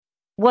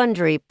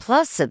Wondery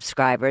Plus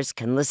subscribers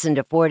can listen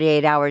to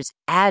 48 Hours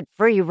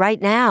ad-free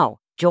right now.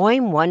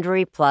 Join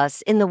Wondery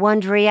Plus in the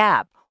Wondery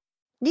app.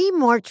 Need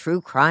more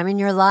true crime in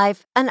your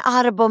life? An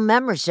Audible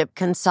membership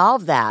can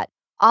solve that.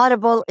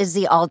 Audible is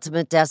the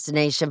ultimate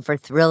destination for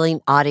thrilling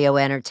audio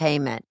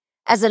entertainment.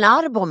 As an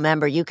Audible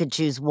member, you can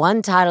choose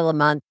one title a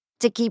month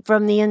to keep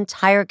from the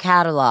entire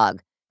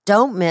catalog.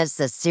 Don't miss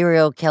The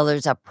Serial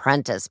Killer's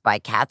Apprentice by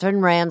Katherine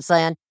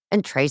Ramsland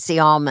and Tracy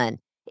Ullman.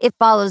 It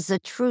follows the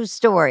true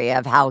story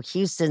of how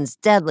Houston's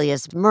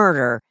deadliest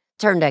murder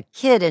turned a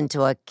kid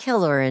into a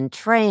killer in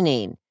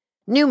training.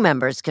 New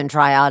members can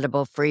try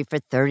Audible free for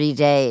 30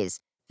 days.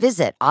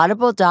 Visit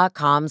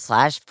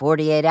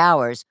audible.com/48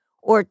 hours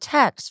or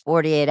text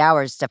 48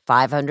 hours to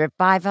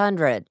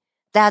 500-500.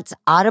 That's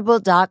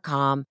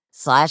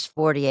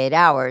audible.com/48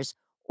 hours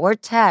or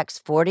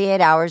text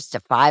 48 hours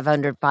to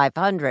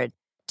 500-500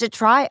 to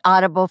try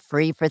Audible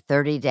free for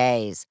 30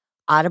 days.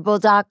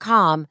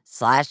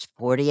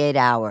 Audible.com/48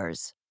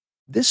 hours.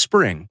 This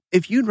spring,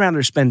 if you'd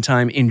rather spend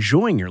time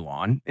enjoying your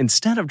lawn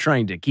instead of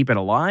trying to keep it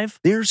alive,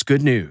 there's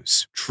good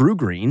news. True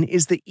Green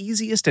is the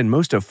easiest and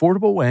most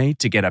affordable way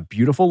to get a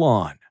beautiful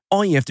lawn.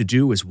 All you have to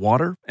do is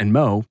water and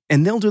mow,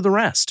 and they'll do the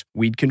rest.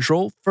 Weed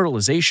control,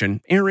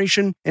 fertilization,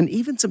 aeration, and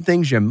even some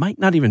things you might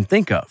not even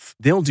think of.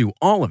 They'll do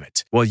all of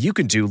it, while you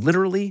can do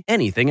literally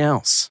anything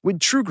else.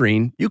 With True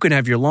Green, you can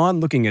have your lawn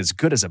looking as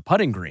good as a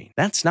putting green.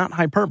 That's not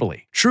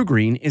hyperbole. True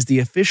Green is the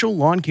official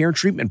lawn care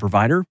treatment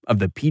provider of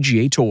the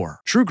PGA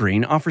Tour. True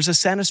Green offers a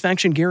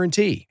satisfaction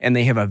guarantee, and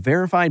they have a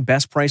verified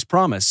best price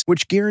promise,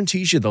 which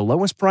guarantees you the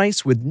lowest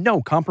price with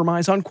no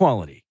compromise on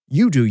quality.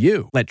 You do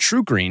you. Let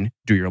True Green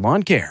do your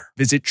lawn care.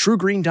 Visit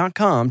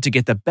truegreen.com to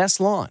get the best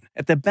lawn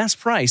at the best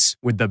price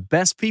with the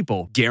best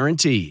people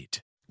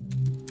guaranteed.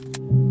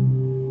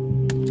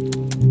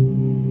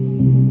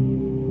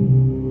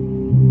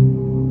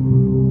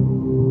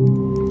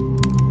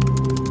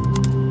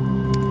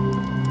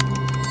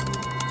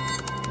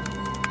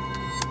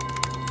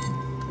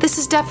 This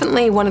is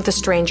definitely one of the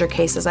stranger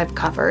cases I've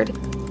covered.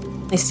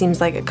 It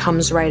seems like it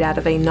comes right out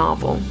of a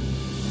novel.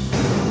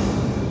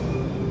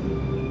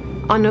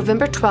 On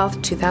November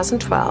 12,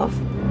 2012,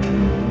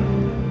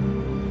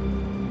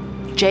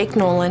 Jake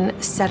Nolan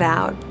set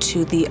out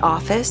to the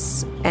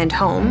office and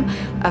home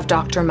of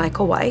Dr.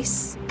 Michael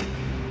Weiss.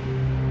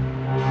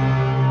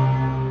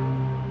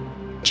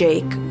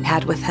 Jake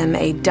had with him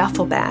a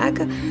duffel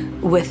bag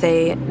with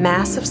a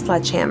massive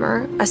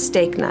sledgehammer, a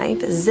steak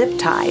knife, zip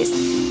ties,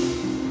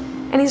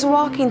 and he's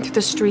walking through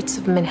the streets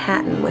of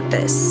Manhattan with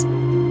this.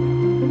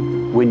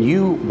 When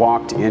you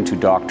walked into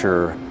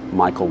Dr.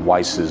 Michael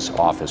Weiss's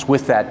office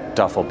with that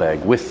duffel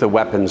bag, with the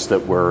weapons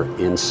that were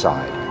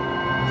inside,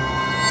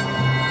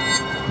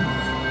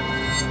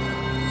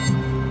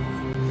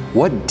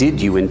 what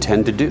did you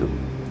intend to do?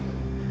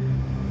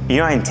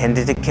 I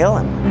intended to kill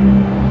him.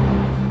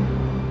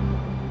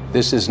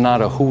 This is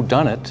not a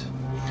whodunit.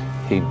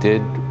 He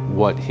did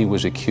what he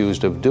was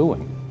accused of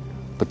doing.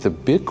 But the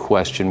big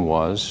question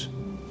was,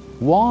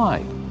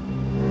 why?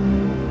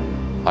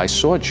 I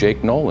saw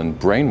Jake Nolan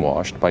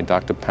brainwashed by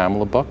Dr.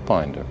 Pamela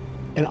Buckbinder.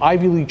 An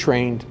Ivy League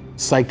trained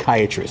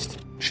psychiatrist.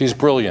 She's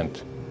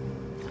brilliant.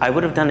 I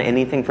would have done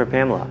anything for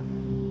Pamela.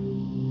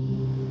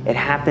 It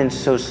happens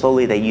so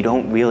slowly that you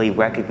don't really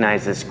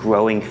recognize this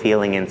growing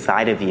feeling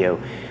inside of you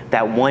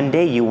that one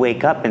day you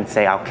wake up and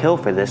say, I'll kill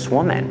for this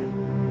woman.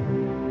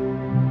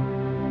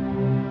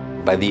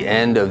 By the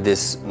end of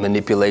this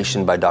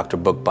manipulation by Dr.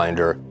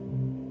 Bookbinder,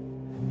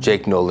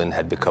 Jake Nolan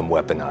had become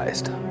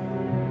weaponized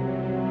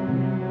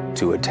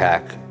to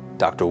attack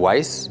Dr.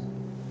 Weiss,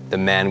 the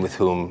man with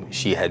whom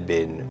she had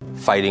been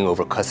fighting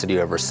over custody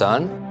of her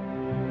son.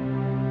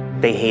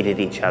 They hated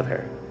each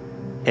other,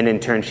 and in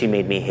turn she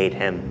made me hate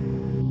him.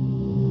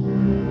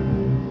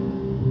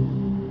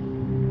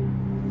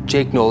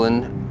 Jake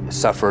Nolan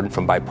suffered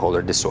from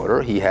bipolar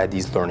disorder. He had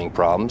these learning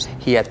problems.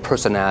 He had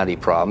personality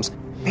problems.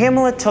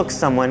 Pamela took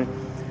someone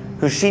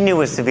who she knew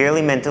was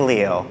severely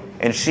mentally ill,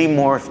 and she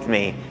morphed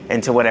me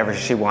into whatever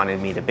she wanted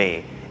me to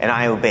be, and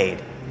I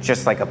obeyed,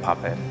 just like a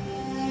puppet.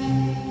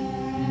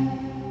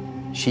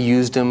 She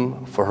used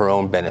him for her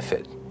own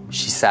benefit.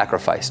 She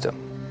sacrificed him.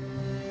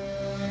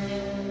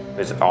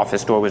 His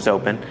office door was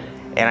open,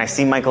 and I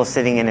see Michael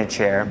sitting in a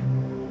chair.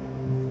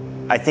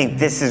 I think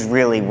this is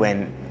really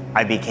when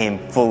I became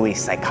fully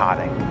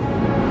psychotic.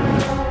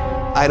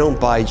 I don't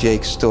buy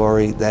Jake's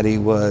story that he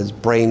was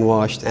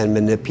brainwashed and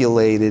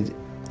manipulated.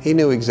 He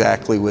knew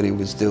exactly what he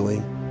was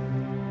doing.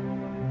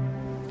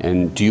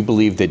 And do you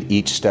believe that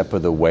each step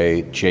of the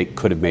way, Jake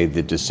could have made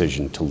the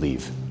decision to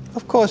leave?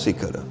 Of course he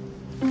could have.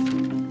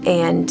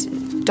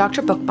 And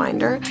Dr.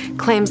 Bookbinder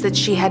claims that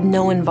she had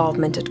no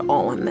involvement at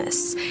all in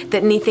this,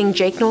 that anything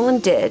Jake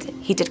Nolan did,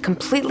 he did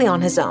completely on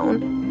his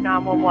own.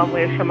 911,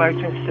 where's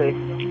emergency?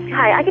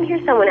 Hi, I can hear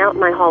someone out in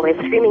my hallway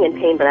screaming in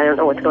pain, but I don't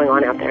know what's going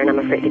on out there, and I'm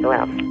afraid to go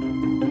out.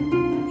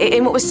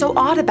 And what was so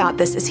odd about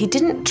this is he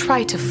didn't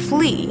try to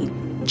flee.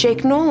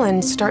 Jake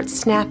Nolan starts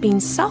snapping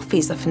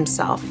selfies of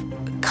himself,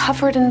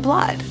 covered in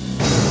blood.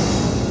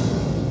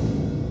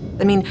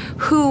 I mean,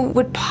 who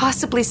would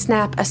possibly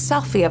snap a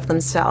selfie of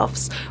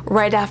themselves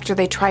right after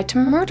they tried to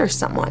murder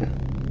someone?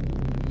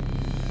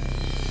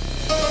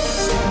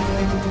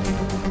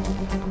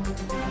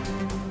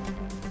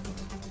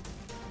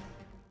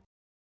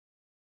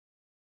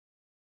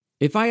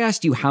 If I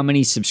asked you how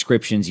many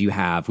subscriptions you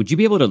have, would you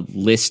be able to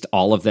list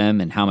all of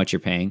them and how much you're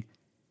paying?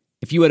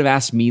 If you would have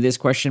asked me this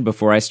question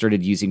before I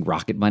started using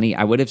Rocket Money,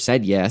 I would have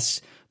said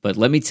yes, but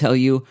let me tell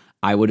you,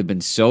 I would have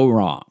been so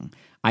wrong.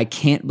 I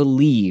can't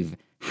believe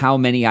how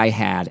many I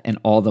had and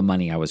all the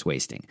money I was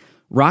wasting.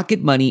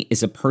 Rocket Money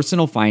is a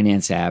personal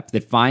finance app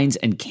that finds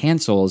and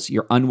cancels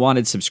your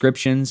unwanted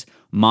subscriptions,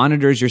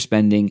 monitors your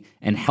spending,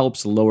 and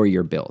helps lower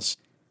your bills.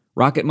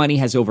 Rocket Money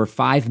has over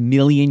 5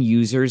 million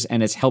users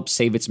and has helped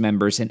save its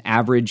members an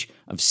average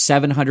of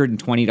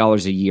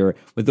 $720 a year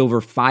with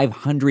over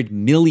 500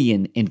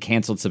 million in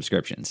canceled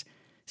subscriptions.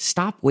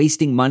 Stop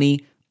wasting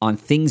money on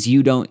things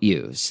you don't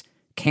use.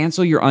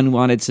 Cancel your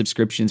unwanted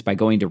subscriptions by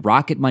going to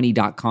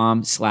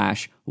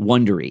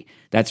rocketmoney.com/Wondery.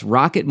 That's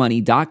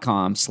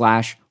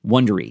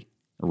rocketmoney.com/Wondery.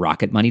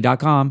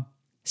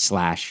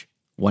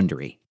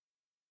 rocketmoney.com/Wondery.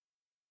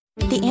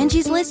 The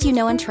Angie's List you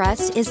know and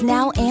trust is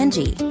now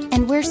Angie,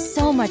 and we're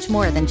so much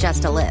more than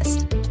just a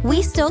list.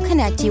 We still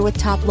connect you with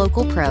top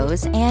local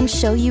pros and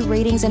show you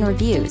ratings and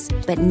reviews,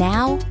 but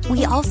now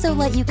we also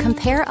let you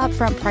compare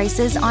upfront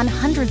prices on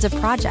hundreds of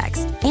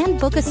projects and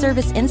book a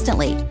service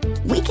instantly.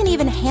 We can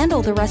even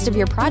handle the rest of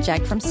your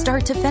project from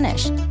start to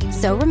finish.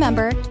 So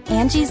remember,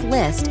 Angie's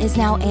List is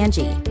now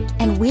Angie,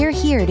 and we're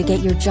here to get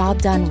your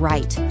job done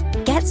right.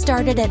 Get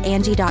started at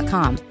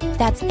Angie.com.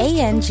 That's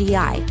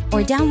ANGI,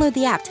 or download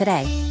the app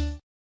today.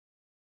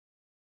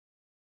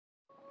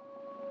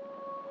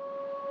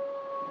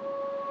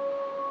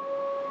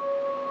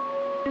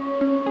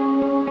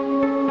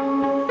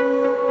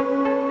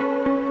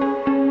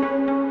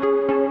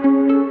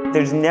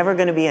 There's never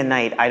going to be a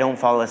night I don't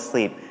fall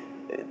asleep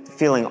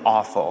feeling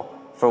awful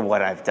for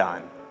what I've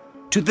done.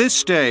 To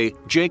this day,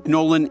 Jake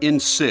Nolan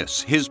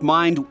insists his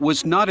mind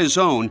was not his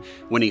own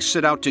when he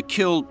set out to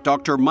kill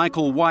Dr.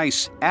 Michael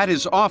Weiss at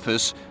his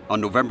office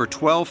on November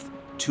 12,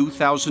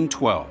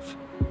 2012.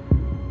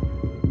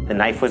 The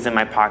knife was in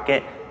my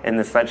pocket and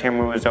the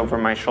sledgehammer was over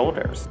my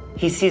shoulders.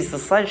 He sees the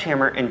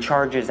sledgehammer and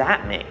charges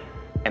at me,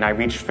 and I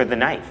reached for the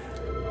knife.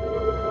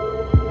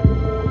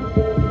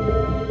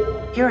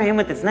 Here I am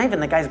with this knife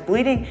and the guy's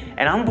bleeding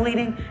and I'm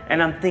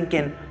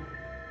thinking,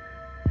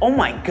 oh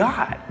my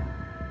God,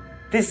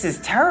 this is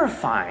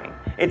terrifying.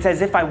 It's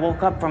as if I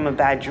woke up from a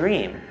bad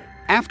dream.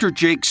 After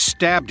Jake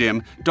stabbed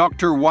him,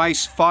 Dr.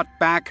 Weiss fought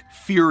back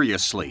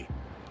furiously.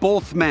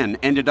 Both men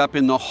ended up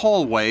in the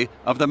hallway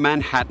of the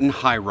Manhattan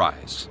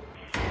high-rise.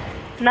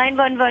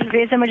 911,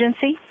 raise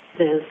emergency.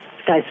 This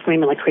guy's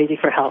screaming like crazy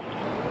for help.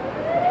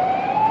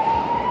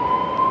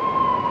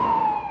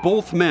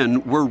 Both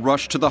men were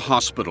rushed to the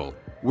hospital,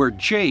 where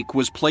Jake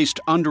was placed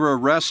under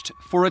arrest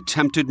for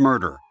attempted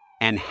murder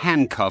and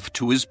handcuffed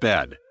to his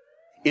bed.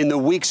 In the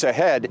weeks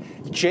ahead,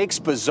 Jake's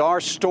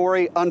bizarre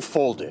story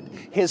unfolded.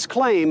 His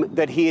claim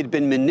that he had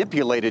been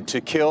manipulated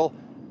to kill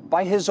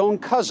by his own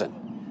cousin,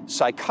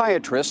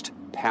 psychiatrist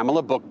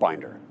Pamela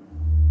Bookbinder.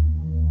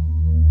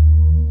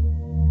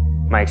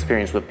 My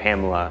experience with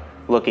Pamela,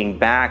 looking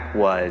back,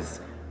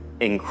 was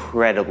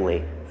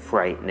incredibly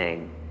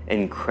frightening.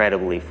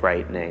 Incredibly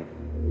frightening.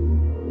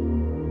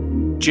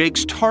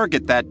 Jake's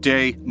target that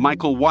day,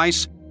 Michael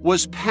Weiss,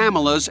 was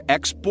Pamela's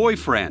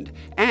ex-boyfriend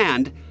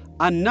and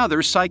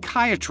another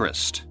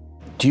psychiatrist.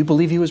 Do you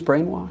believe he was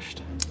brainwashed?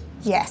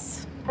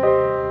 Yes.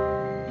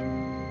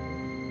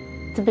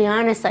 To be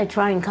honest, I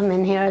try and come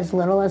in here as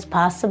little as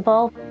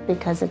possible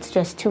because it's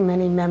just too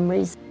many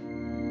memories.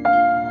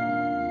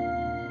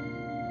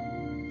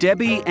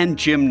 Debbie and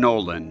Jim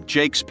Nolan,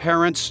 Jake's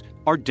parents,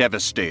 are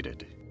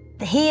devastated.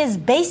 He is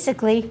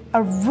basically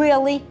a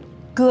really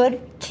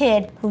good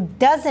kid who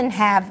doesn't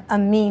have a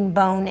mean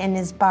bone in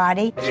his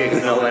body. Jake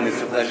Nolan,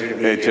 it's a pleasure to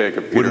meet you.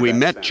 Jacob. When we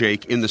met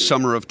Jake in the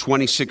summer of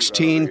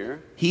 2016,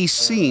 he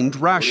seemed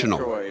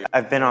rational.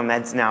 I've been on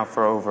meds now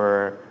for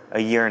over a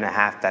year and a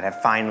half that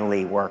have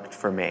finally worked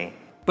for me.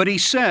 But he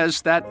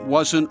says that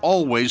wasn't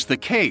always the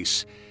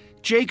case.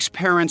 Jake's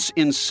parents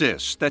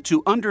insist that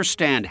to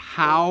understand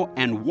how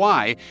and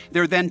why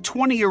their then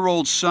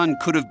 20-year-old son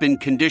could have been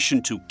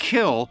conditioned to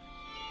kill,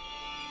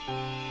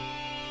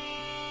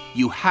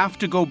 you have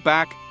to go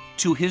back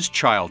to his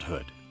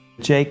childhood.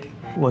 Jake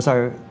was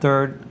our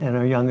third and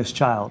our youngest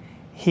child.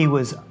 He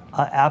was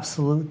an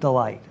absolute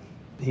delight.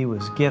 He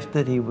was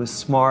gifted, he was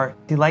smart,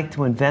 he liked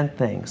to invent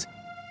things.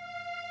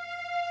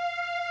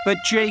 But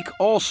Jake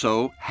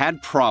also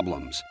had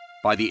problems.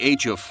 By the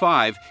age of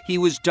 5, he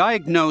was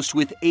diagnosed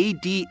with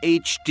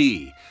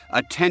ADHD,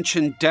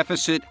 Attention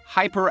Deficit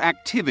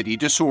Hyperactivity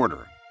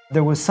Disorder.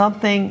 There was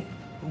something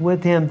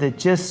with him that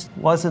just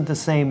wasn't the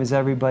same as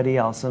everybody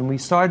else, and we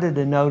started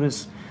to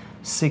notice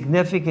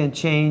significant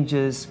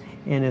changes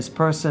in his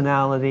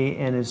personality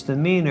and his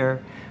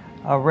demeanor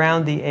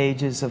around the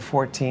ages of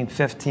 14,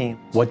 15.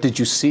 What did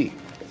you see?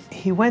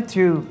 He went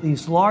through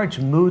these large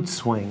mood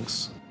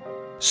swings.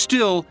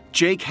 Still,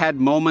 Jake had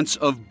moments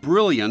of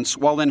brilliance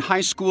while in high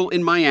school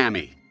in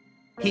Miami.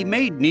 He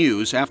made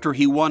news after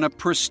he won a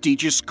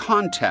prestigious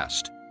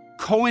contest,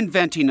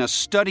 co-inventing a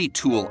study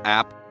tool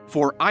app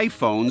for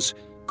iPhones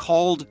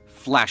called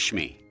Flash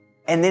Me.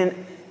 And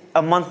then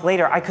a month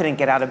later, I couldn't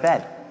get out of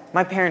bed.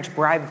 My parents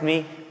bribed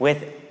me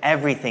with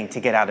everything to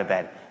get out of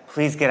bed.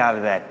 Please get out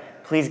of bed.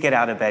 Please get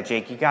out of bed,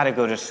 Jake. You gotta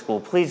go to school.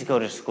 Please go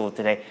to school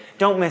today.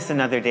 Don't miss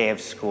another day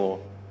of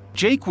school.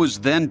 Jake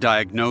was then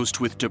diagnosed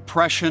with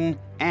depression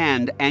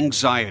and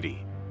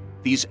anxiety.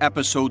 These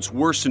episodes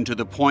worsened to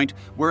the point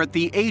where at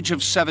the age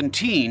of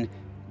 17,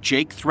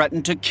 Jake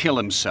threatened to kill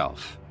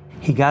himself.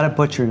 He got a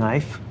butcher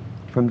knife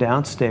from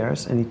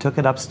downstairs and he took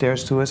it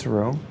upstairs to his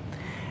room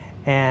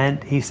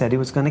and he said he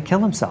was going to kill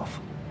himself.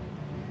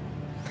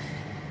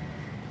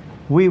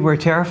 We were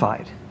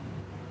terrified.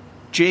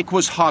 Jake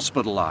was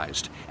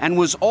hospitalized and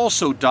was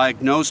also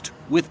diagnosed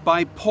with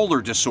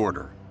bipolar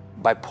disorder.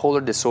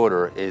 Bipolar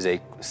disorder is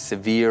a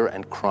severe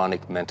and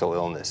chronic mental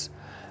illness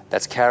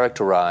that's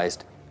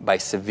characterized by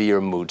severe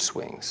mood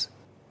swings.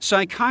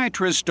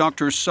 Psychiatrist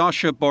Dr.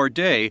 Sasha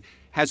Bardet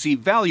has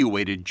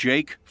evaluated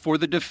Jake for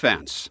the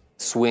defense.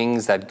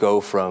 Swings that go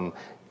from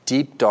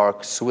deep,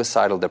 dark,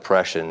 suicidal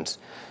depressions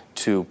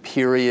to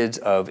periods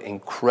of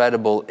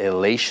incredible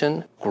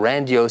elation,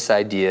 grandiose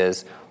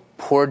ideas,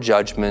 poor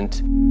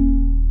judgment.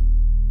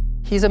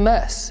 He's a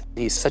mess.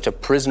 He's such a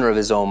prisoner of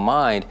his own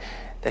mind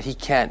that he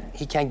can't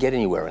get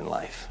anywhere in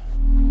life.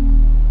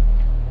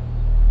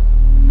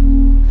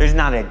 There's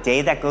not a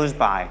day that goes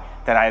by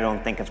that I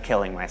don't think of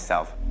killing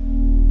myself.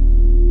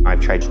 I've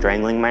tried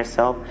strangling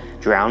myself,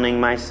 drowning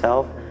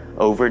myself,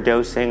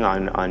 overdosing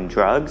on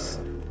drugs.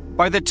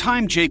 By the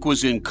time Jake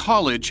was in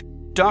college,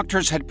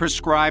 doctors had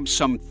prescribed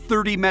some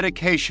 30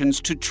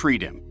 medications to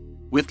treat him,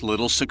 with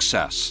little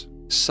success.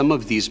 Some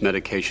of these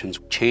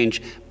medications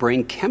change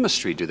brain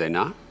chemistry, do they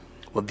not?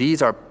 Well,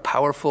 these are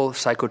powerful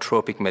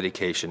psychotropic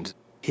medications.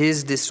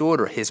 His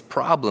disorder, his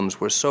problems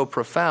were so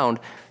profound,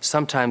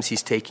 sometimes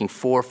he's taking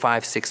 4,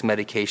 5, 6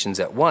 medications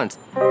at once.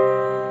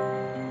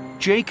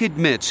 Jake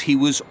admits he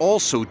was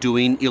also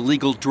doing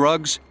illegal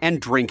drugs and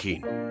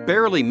drinking,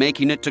 barely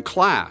making it to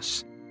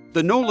class.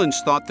 The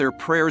Nolans thought their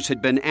prayers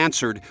had been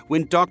answered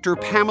when Dr.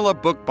 Pamela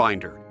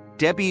Bookbinder,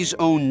 Debbie's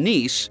own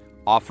niece,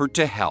 offered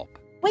to help.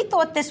 We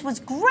thought this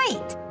was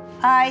great.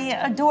 I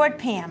adored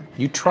Pam.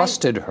 You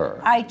trusted her.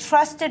 I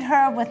trusted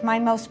her with my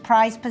most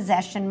prized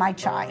possession, my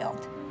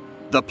child.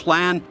 The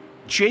plan?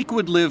 Jake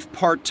would live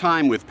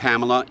part-time with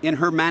Pamela in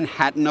her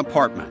Manhattan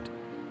apartment.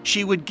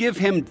 She would give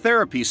him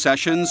therapy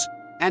sessions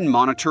and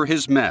monitor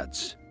his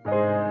meds.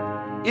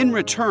 In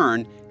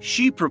return,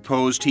 she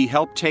proposed he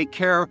help take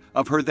care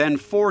of her then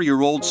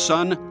 4-year-old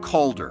son,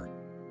 Calder,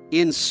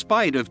 in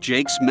spite of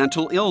Jake's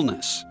mental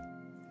illness.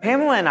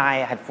 Pamela and I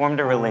had formed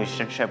a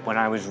relationship when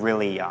I was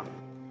really young.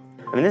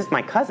 I mean, this is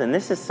my cousin.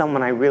 This is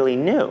someone I really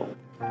knew.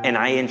 And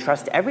I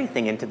entrust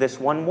everything into this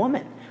one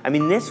woman. I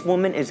mean, this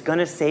woman is going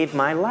to save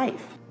my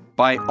life.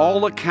 By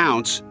all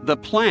accounts, the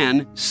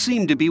plan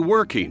seemed to be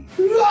working.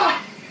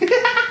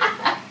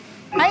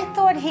 I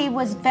thought he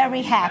was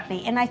very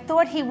happy, and I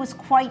thought he was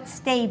quite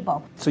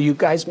stable. So you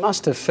guys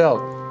must have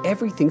felt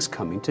everything's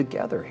coming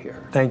together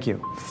here. Thank you.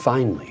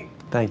 Finally.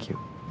 Thank you.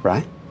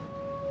 Right?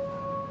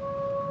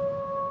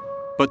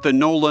 But the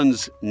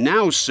Nolans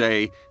now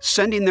say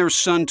sending their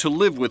son to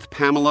live with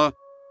Pamela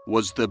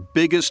was the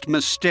biggest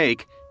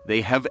mistake they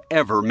have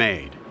ever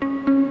made.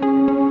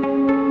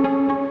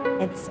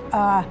 It's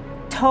a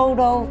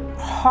total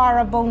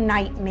horrible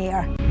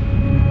nightmare.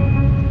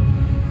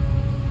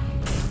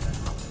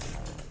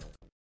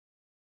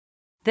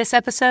 This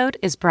episode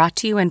is brought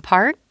to you in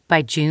part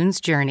by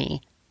June's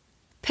Journey.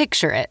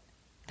 Picture it,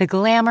 the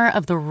glamour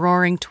of the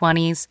roaring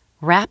 20s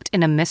wrapped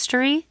in a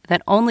mystery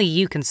that only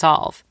you can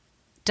solve.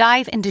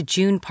 Dive into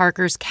June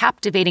Parker's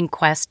captivating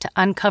quest to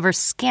uncover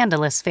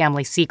scandalous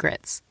family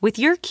secrets. With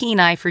your keen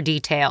eye for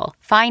detail,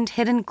 find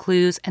hidden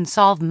clues and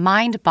solve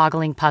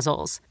mind-boggling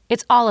puzzles.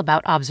 It's all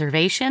about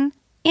observation,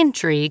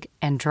 intrigue,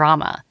 and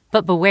drama.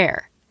 But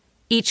beware.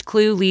 Each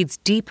clue leads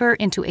deeper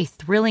into a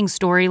thrilling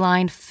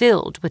storyline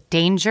filled with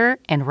danger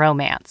and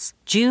romance.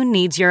 June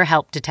needs your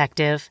help,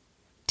 detective.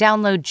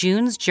 Download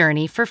June's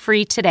Journey for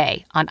free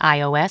today on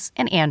iOS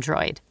and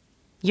Android.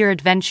 Your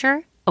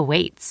adventure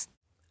awaits.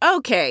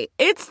 Okay,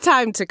 it's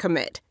time to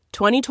commit.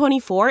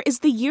 2024 is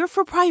the year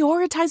for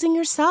prioritizing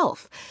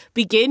yourself.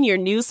 Begin your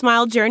new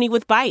smile journey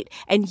with Byte,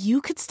 and you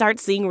could start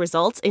seeing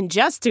results in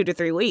just 2 to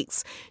 3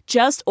 weeks.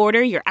 Just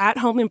order your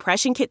at-home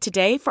impression kit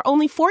today for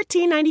only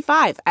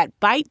 $14.95 at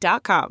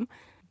Byte.com.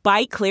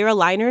 Byte Clear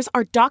aligners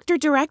are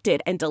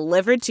doctor-directed and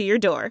delivered to your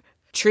door.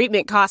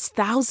 Treatment costs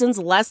thousands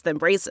less than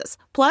braces.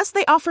 Plus,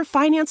 they offer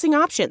financing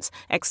options,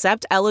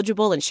 accept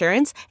eligible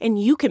insurance,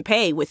 and you can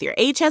pay with your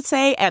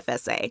HSA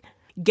FSA.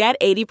 Get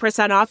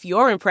 80% off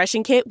your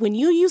impression kit when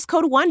you use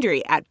code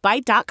WONDERY at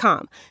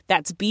Byte.com.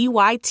 That's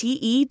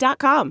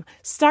BYTE.com.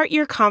 Start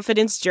your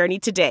confidence journey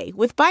today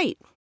with Byte.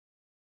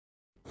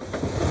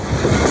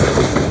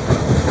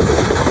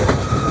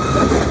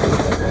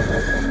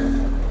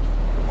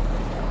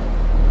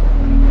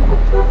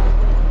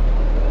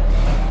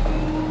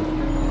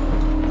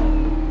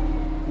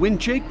 When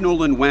Jake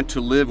Nolan went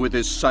to live with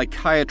his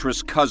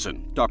psychiatrist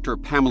cousin, Dr.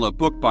 Pamela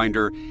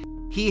Bookbinder,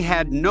 he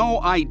had no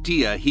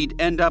idea he'd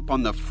end up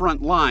on the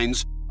front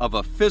lines of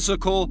a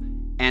physical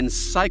and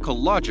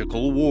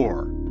psychological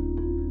war.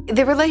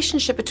 The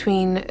relationship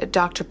between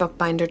Dr.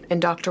 Bookbinder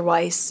and Dr.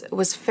 Weiss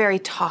was very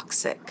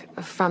toxic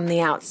from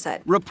the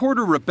outset.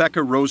 Reporter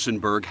Rebecca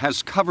Rosenberg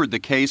has covered the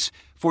case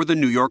for the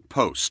New York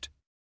Post.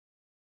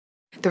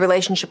 The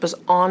relationship was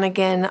on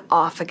again,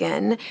 off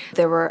again.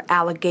 There were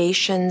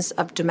allegations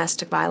of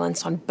domestic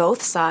violence on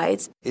both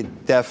sides.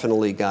 It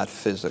definitely got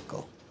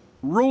physical.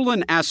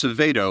 Roland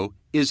Acevedo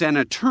is an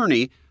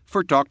attorney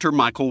for Dr.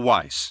 Michael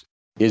Weiss.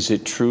 Is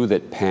it true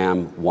that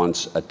Pam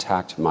once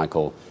attacked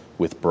Michael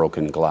with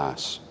broken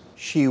glass?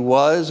 She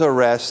was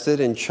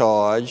arrested and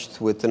charged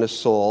with an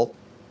assault.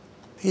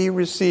 He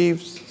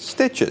received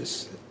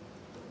stitches.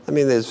 I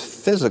mean, there's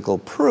physical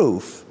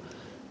proof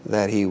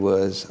that he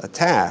was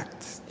attacked.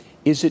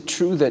 Is it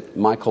true that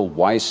Michael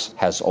Weiss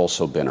has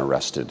also been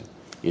arrested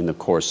in the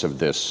course of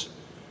this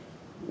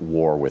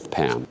war with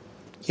Pam?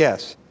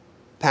 Yes.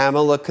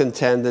 Pamela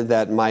contended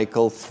that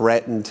Michael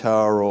threatened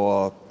her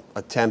or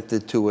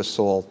attempted to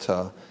assault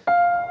her.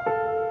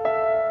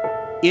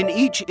 In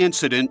each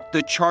incident,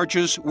 the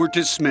charges were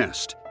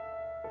dismissed.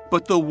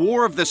 But the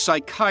war of the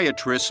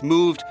psychiatrists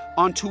moved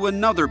onto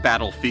another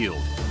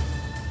battlefield,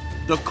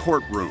 the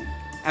courtroom,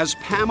 as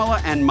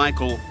Pamela and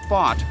Michael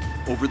fought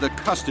over the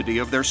custody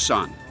of their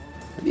son.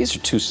 These are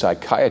two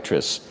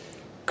psychiatrists.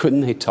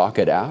 Couldn't they talk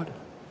it out?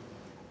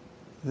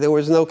 There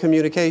was no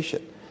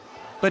communication.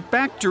 But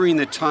back during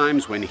the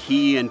times when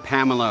he and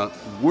Pamela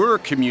were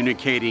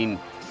communicating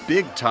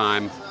big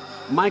time,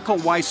 Michael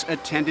Weiss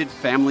attended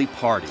family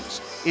parties,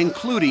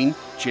 including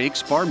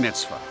Jake's bar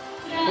mitzvah.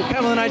 Well,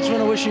 Pamela and I just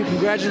want to wish you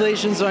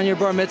congratulations on your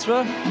bar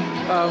mitzvah.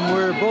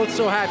 We're both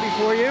so happy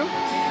for you.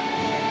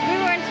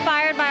 We were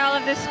inspired by all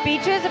of the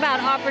speeches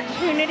about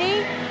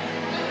opportunity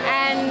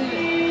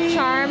and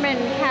charm and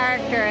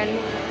character,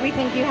 and we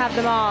think you have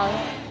them all.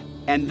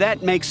 And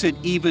that makes it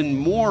even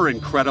more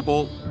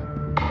incredible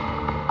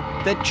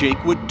that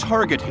Jake would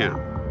target him.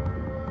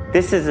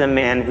 This is a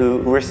man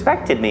who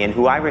respected me and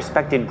who I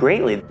respected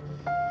greatly.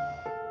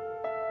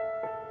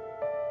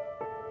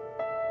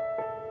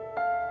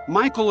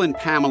 Michael and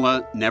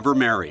Pamela never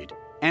married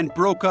and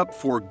broke up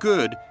for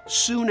good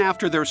soon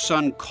after their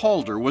son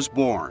Calder was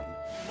born.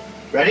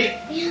 Ready?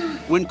 Yeah.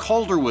 When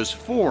Calder was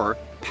 4,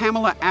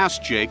 Pamela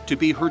asked Jake to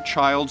be her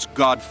child's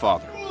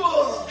godfather.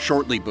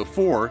 Shortly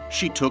before,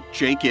 she took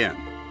Jake in.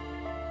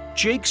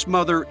 Jake's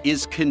mother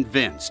is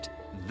convinced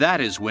that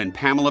is when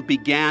Pamela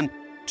began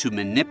to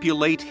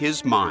manipulate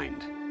his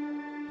mind.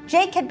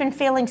 Jake had been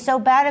feeling so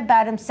bad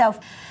about himself.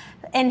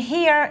 And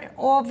here,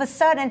 all of a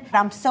sudden,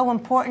 I'm so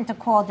important to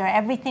Calder.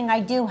 Everything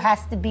I do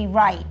has to be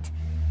right.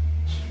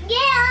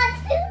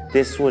 Yeah.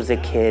 This was a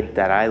kid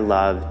that I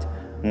loved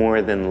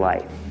more than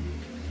life.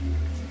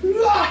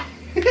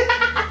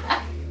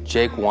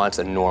 Jake wants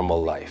a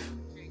normal life.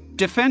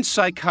 Defense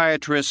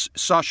psychiatrist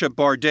Sasha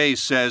Bardet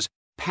says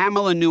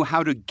Pamela knew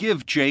how to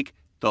give Jake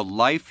the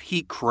life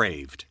he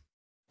craved.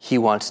 He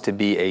wants to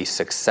be a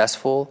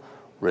successful,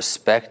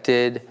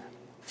 respected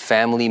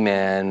family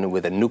man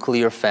with a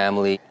nuclear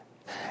family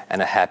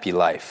and a happy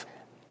life.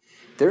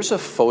 There's a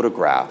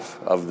photograph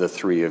of the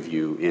three of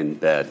you in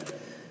bed,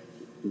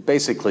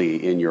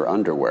 basically in your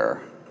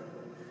underwear.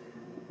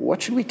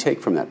 What should we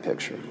take from that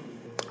picture?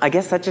 I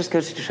guess that just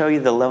goes to show you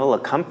the level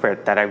of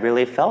comfort that I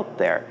really felt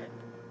there.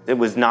 It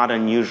was not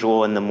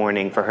unusual in the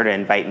morning for her to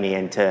invite me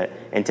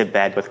into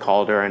bed with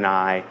Calder and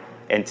I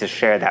and to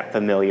share that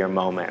familiar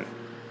moment.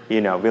 You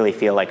know, really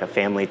feel like a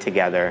family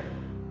together.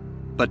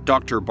 But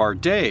Dr.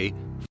 Bardet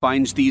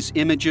finds these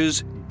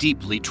images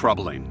deeply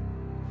troubling.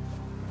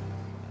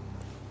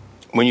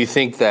 When you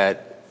think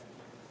that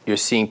you're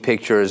seeing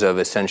pictures of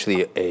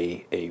essentially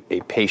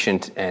a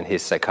patient and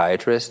his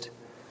psychiatrist,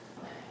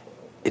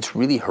 it's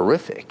really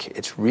horrific.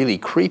 It's really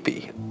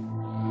creepy.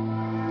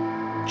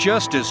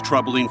 Just as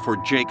troubling for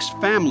Jake's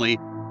family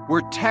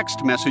were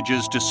text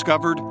messages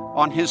discovered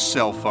on his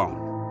cell phone.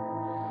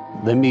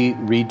 Let me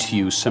read to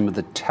you some of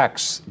the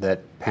texts that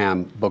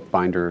Pam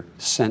Bookbinder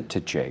sent to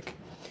Jake.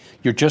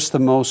 You're just the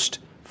most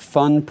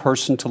fun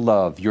person to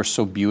love. You're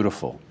so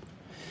beautiful.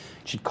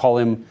 She'd call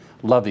him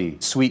Lovey,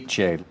 sweet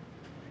Jade.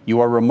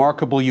 You are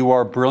remarkable. You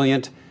are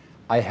brilliant.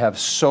 I have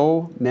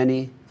so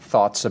many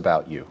thoughts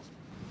about you.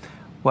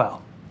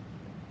 Well,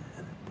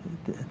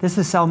 this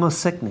is almost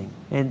sickening.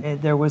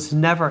 And there was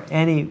never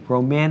any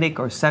romantic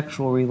or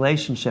sexual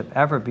relationship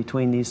ever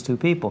between these two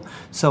people.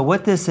 So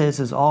what this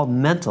is all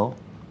mental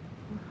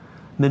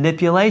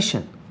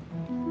manipulation.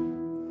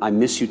 I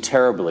miss you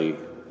terribly,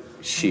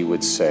 she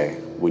would say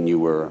when you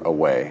were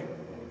away.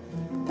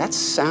 That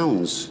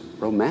sounds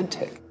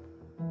romantic.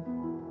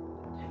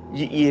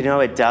 You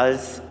know, it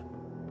does.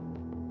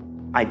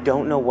 I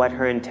don't know what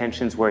her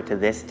intentions were to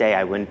this day.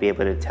 I wouldn't be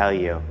able to tell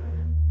you.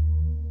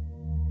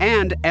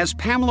 And as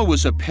Pamela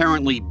was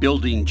apparently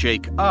building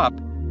Jake up,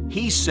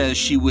 he says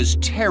she was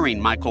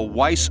tearing Michael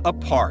Weiss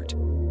apart,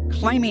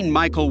 claiming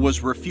Michael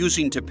was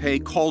refusing to pay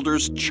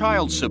Calder's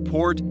child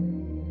support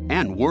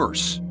and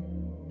worse.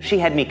 She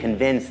had me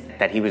convinced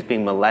that he was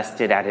being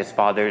molested at his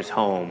father's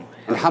home.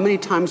 And how many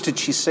times did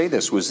she say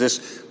this? Was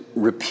this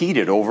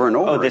repeated over and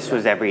over? Oh, this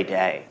was every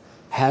day.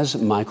 Has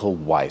Michael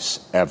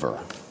Weiss ever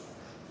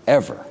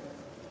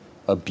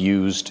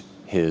abused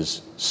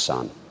his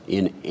son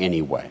in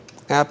any way?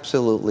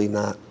 Absolutely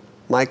not.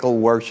 Michael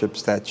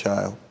worships that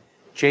child.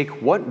 Jake,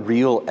 what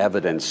real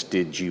evidence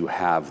did you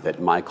have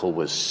that Michael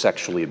was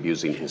sexually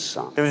abusing his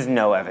son? There was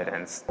no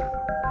evidence.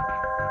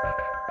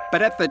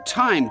 But at the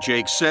time,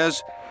 Jake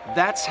says,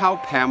 that's how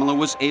Pamela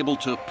was able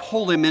to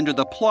pull him into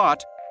the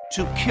plot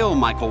to kill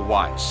Michael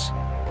Weiss.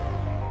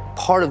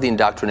 Part of the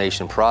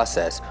indoctrination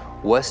process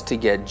was to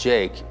get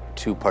Jake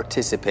to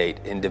participate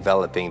in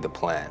developing the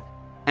plan.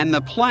 And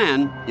the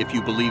plan, if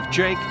you believe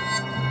Jake,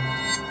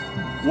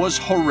 was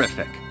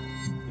horrific.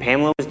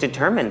 Pamela was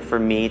determined for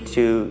me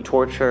to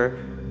torture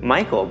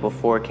Michael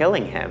before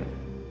killing him.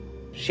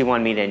 She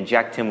wanted me to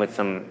inject him with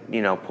some,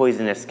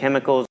 poisonous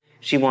chemicals.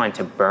 She wanted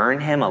to burn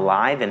him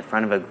alive in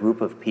front of a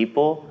group of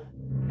people.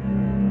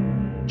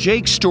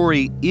 Jake's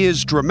story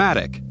is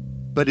dramatic,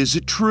 but is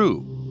it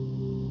true?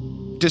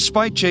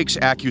 Despite Jake's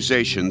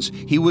accusations,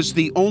 he was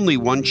the only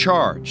one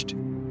charged.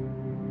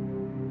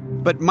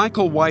 But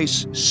Michael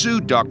Weiss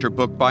sued Dr.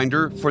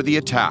 Bookbinder for the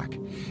attack,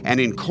 and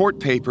in court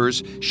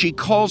papers, she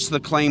calls the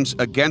claims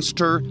against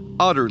her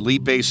utterly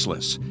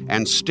baseless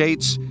and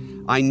states,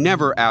 "I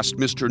never asked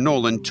Mr.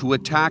 Nolan to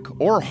attack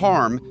or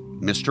harm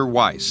Mr.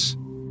 Weiss."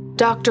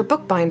 Dr.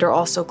 Bookbinder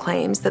also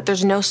claims that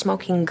there's no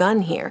smoking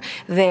gun here.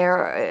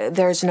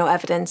 There's no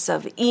evidence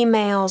of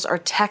emails or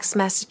text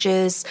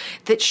messages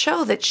that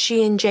show that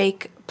she and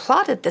Jake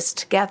plotted this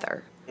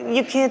together.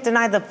 You can't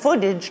deny the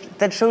footage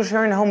that shows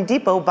her in Home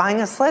Depot buying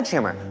a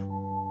sledgehammer.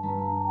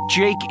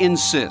 Jake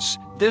insists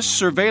this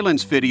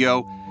surveillance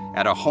video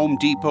at a Home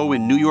Depot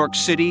in New York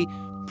City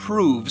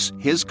proves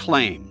his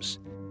claims.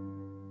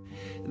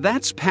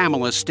 That's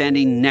Pamela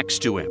standing next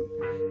to him,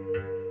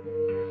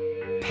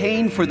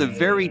 paying for the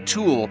very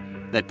tool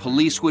that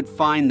police would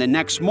find the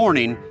next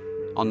morning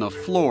on the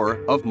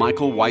floor of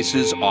Michael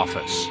Weiss's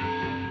office.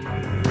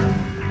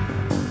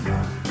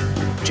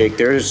 Jake,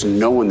 there's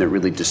no one that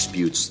really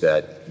disputes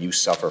that you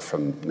suffer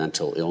from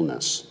mental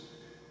illness.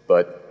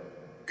 But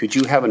could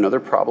you have another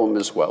problem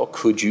as well?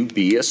 Could you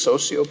be a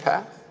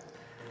sociopath?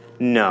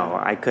 No,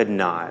 I could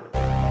not.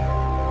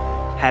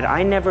 Had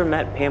I never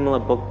met Pamela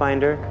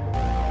Bookbinder,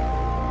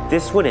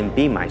 this wouldn't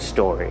be my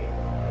story.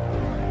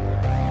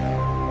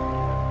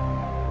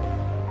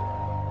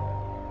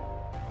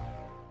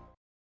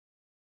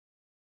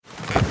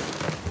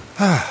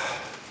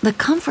 The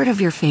comfort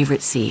of your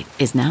favorite seat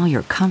is now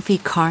your comfy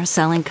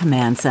car-selling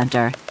command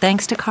center,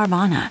 thanks to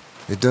Carvana.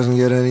 It doesn't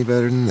get any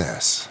better than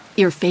this.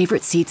 Your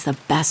favorite seat's the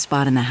best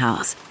spot in the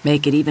house.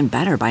 Make it even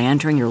better by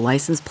entering your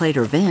license plate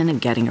or VIN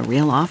and getting a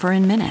real offer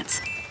in minutes.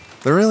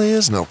 There really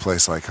is no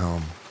place like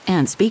home.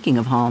 And speaking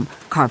of home,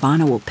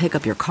 Carvana will pick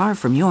up your car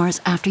from yours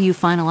after you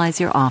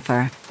finalize your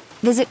offer.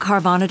 Visit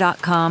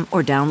Carvana.com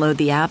or download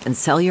the app and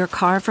sell your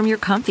car from your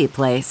comfy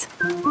place.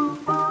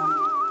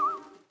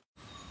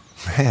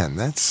 Man,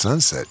 that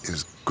sunset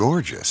is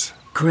gorgeous.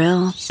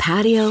 Grill,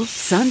 patio,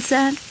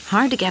 sunset.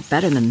 Hard to get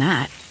better than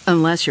that.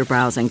 Unless you're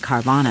browsing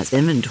Carvana's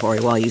inventory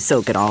while you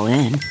soak it all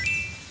in.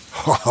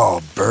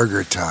 Oh,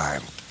 burger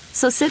time.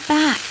 So sit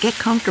back, get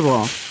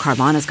comfortable.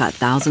 Carvana's got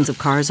thousands of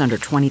cars under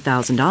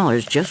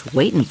 $20,000 just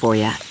waiting for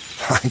you.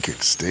 I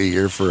could stay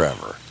here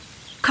forever.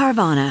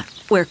 Carvana,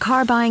 where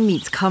car buying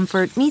meets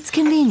comfort meets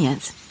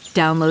convenience.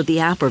 Download the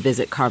app or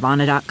visit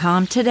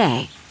Carvana.com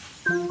today.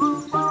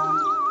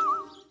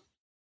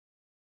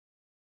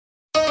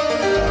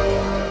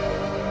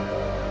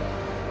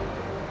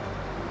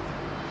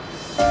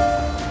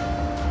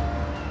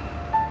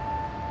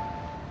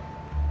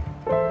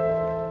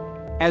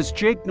 As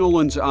Jake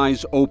Nolan's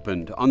eyes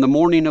opened on the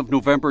morning of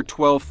November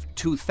 12,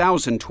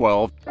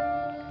 2012,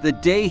 the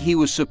day he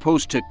was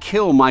supposed to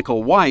kill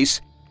Michael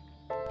Weiss,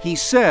 he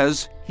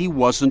says he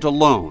wasn't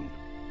alone.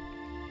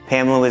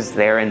 Pamela was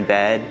there in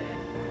bed,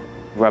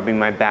 rubbing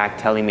my back,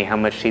 telling me how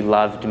much she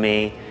loved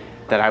me,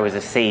 that I was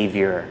a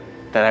savior,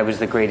 that I was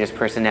the greatest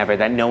person ever,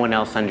 that no one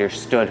else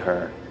understood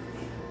her.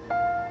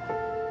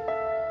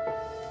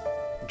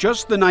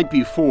 Just the night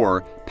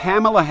before,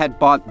 Pamela had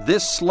bought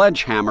this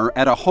sledgehammer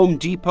at a Home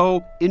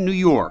Depot in New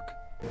York.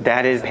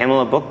 That is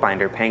Pamela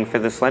Bookbinder paying for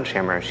the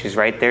sledgehammer. She's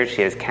right there.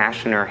 She has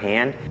cash in her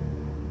hand.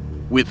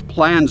 With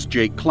plans,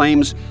 Jake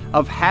claims,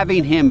 of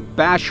having him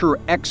bash her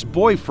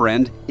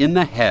ex-boyfriend in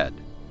the head.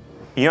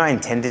 I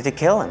intended to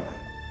kill him.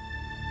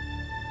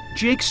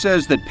 Jake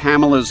says that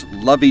Pamela's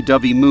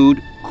lovey-dovey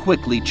mood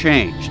quickly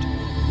changed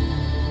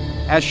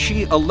as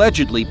she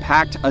allegedly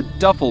packed a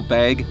duffel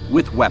bag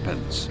with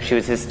weapons. She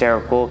was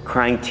hysterical,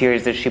 crying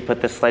tears as she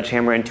put the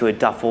sledgehammer into a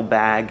duffel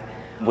bag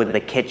with a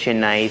kitchen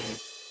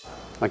knife.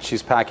 Like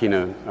she's packing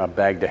a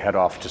bag to head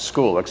off to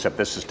school, except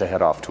this is to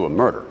head off to a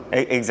murder.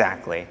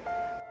 Exactly.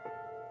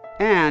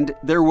 And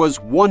there was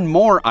one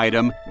more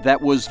item that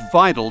was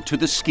vital to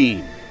the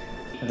scheme.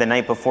 The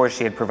night before,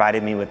 she had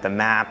provided me with the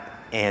map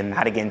and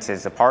how to get into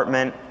his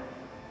apartment.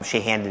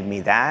 She handed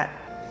me that.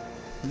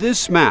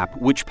 This map,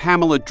 which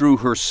Pamela drew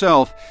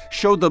herself,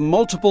 showed the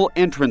multiple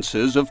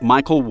entrances of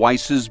Michael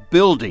Weiss's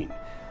building.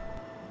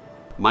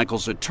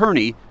 Michael's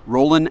attorney,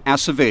 Roland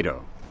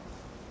Acevedo.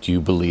 Do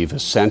you believe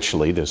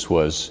essentially this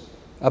was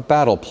a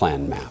battle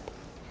plan map?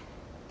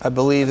 I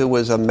believe it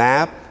was a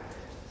map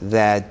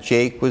that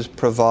Jake was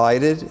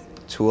provided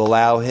to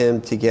allow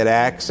him to get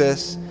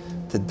access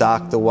to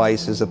Dr.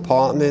 Weiss's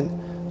apartment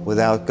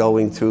without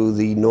going through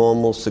the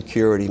normal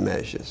security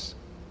measures.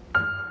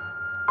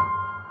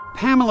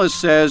 Pamela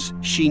says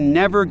she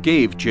never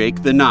gave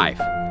Jake the knife,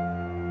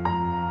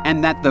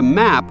 and that the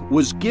map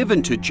was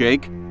given to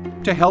Jake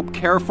to help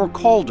care for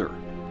Calder.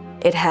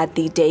 It had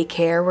the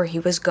daycare where he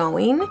was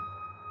going.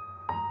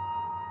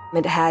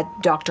 It had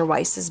Dr.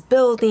 Weiss's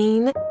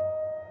building.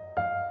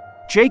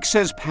 Jake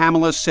says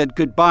Pamela said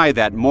goodbye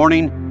that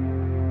morning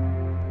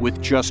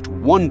with just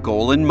one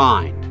goal in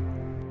mind.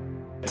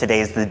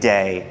 Today's the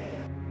day.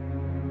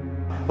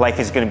 Life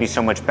is going to be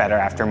so much better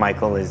after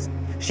Michael is,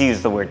 she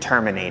used the word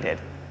terminated,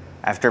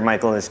 after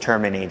Michael is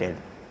terminated.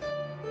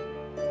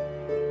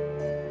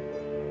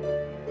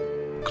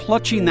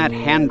 Clutching that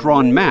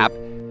hand-drawn map,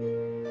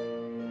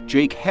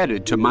 Jake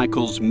headed to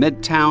Michael's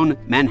Midtown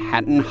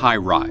Manhattan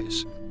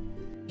high-rise.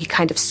 He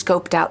kind of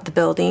scoped out the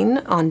building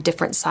on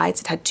different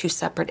sides. It had 2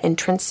 separate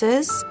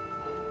entrances.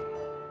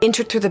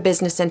 Entered through the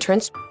business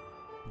entrance.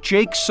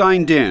 Jake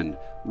signed in,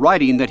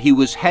 writing that he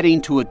was heading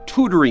to a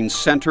tutoring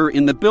center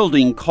in the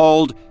building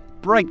called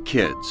Bright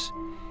Kids.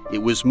 It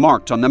was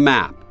marked on the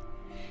map.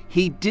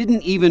 He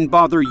didn't even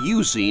bother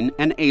using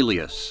an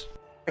alias.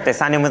 I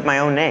signed in with my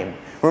own name.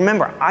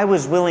 Remember, I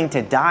was willing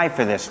to die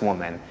for this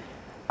woman.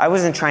 I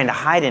wasn't trying to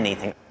hide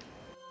anything.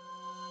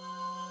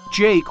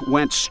 Jake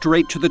went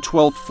straight to the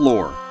 12th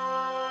floor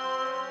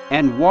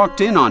and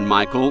walked in on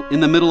Michael in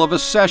the middle of a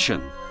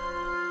session.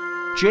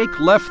 Jake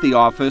left the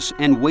office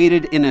and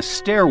waited in a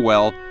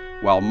stairwell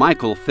while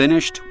Michael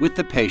finished with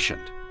the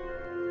patient.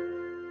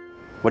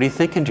 What are you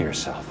thinking to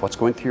yourself? What's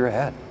going through your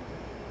head?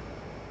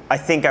 I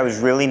think I was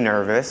really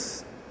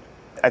nervous.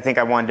 I think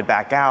I wanted to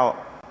back out,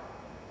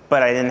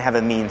 but I didn't have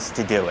a means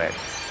to do it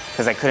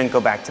because I couldn't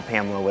go back to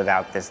Pamela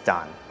without this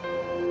done.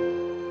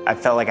 I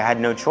felt like I had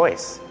no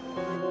choice.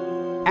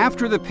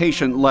 After the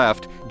patient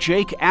left,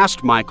 Jake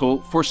asked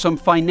Michael for some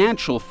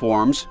financial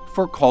forms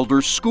for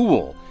Calder's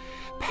school.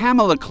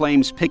 Pamela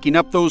claims picking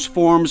up those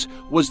forms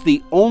was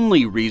the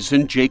only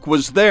reason Jake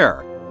was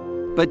there.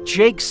 But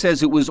Jake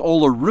says it was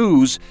all a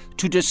ruse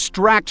to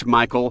distract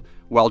Michael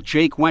while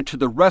Jake went to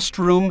the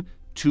restroom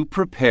to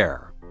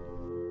prepare.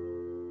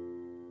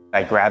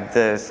 I grabbed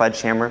the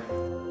sledgehammer.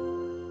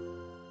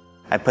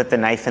 I put the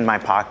knife in my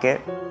pocket.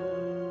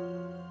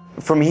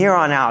 From here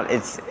on out,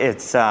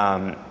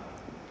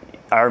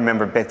 I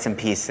remember bits and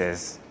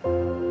pieces.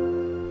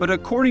 But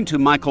according to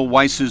Michael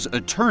Weiss's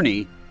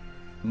attorney,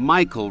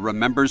 Michael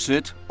remembers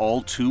it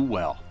all too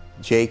well.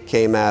 Jake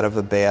came out of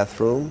a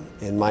bathroom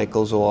in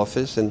Michael's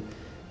office and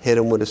hit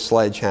him with a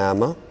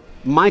sledgehammer.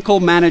 Michael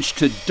managed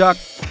to duck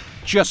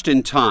just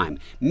in time,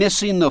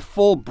 missing the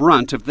full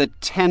brunt of the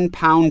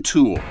 10-pound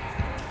tool.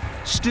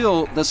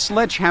 Still, the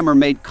sledgehammer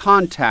made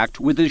contact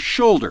with his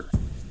shoulder.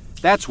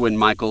 That's when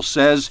Michael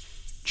says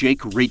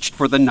Jake reached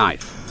for the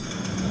knife.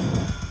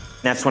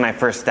 That's when I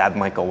first stabbed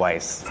Michael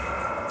Weiss.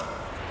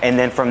 And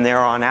then from there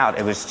on out,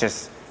 it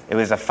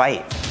was a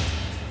fight.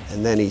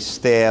 And then he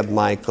stabbed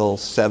Michael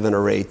 7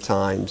 or 8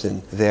 times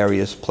in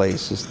various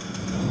places.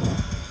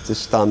 The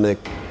stomach,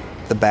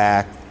 the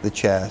back, the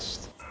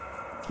chest.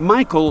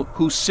 Michael,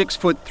 who's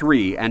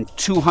 6'3" and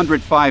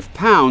 205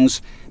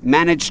 pounds,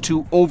 managed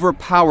to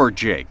overpower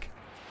Jake.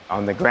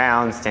 On the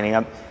ground, standing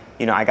up,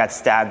 I got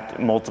stabbed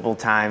multiple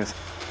times.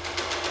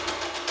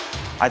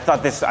 I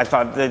thought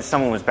that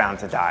someone was bound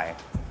to die.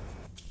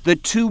 The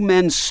 2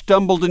 men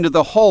stumbled into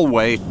the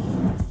hallway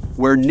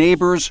where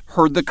neighbors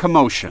heard the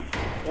commotion.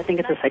 I think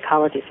it's a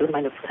psychologist who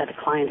might have had a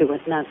client who was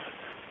nuts.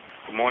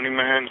 Good morning,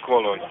 man.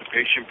 Call on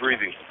patient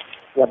breathing.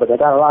 Yeah, but they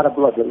got a lot of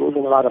blood. They're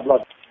losing a lot of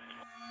blood.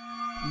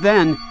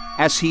 Then,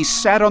 as he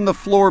sat on the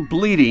floor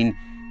bleeding,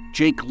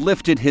 Jake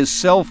lifted his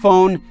cell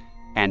phone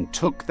and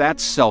took that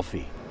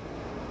selfie.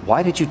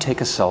 Why did you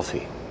take a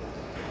selfie?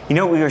 We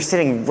were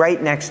sitting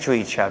right next to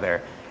each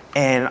other,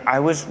 and I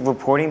was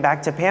reporting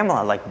back to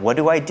Pamela, like, what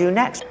do I do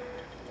next?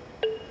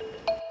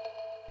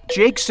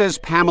 Jake says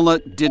Pamela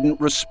didn't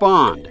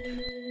respond.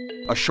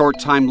 A short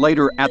time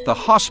later at the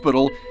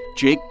hospital,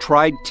 Jake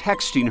tried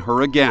texting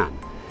her again.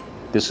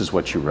 This is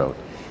what you wrote.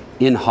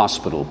 In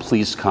hospital,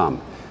 please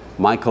come.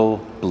 Michael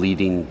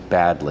bleeding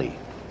badly.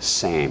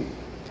 Same.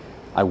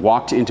 I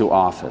walked into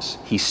office.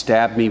 He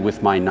stabbed me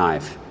with my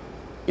knife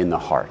in the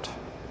heart.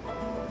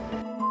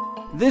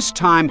 This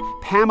time,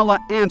 Pamela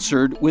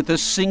answered with a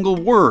single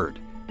word.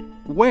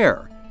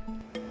 Where?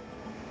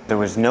 There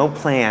was no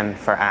plan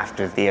for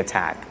after the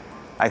attack.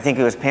 I think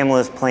it was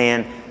Pamela's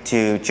plan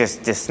to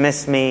just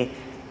dismiss me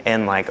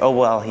and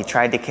he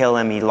tried to kill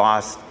him, he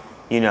lost,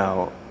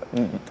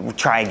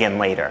 try again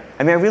later.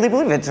 I really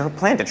believe it's her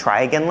plan to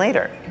try again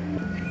later.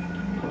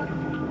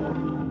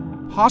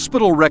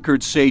 Hospital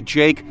records say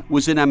Jake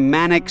was in a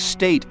manic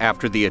state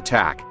after the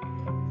attack.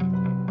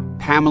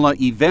 Pamela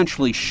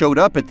eventually showed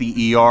up at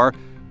the ER,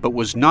 but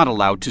was not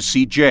allowed to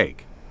see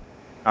Jake.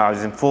 I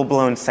was in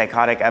full-blown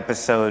psychotic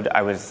episode.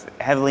 I was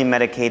heavily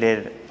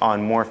medicated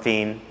on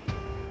morphine.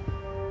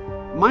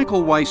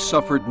 Michael Weiss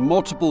suffered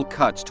multiple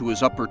cuts to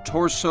his upper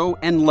torso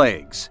and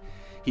legs.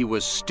 He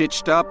was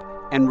stitched up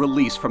and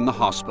released from the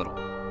hospital.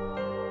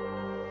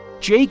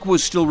 Jake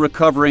was still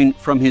recovering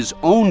from his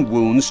own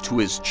wounds to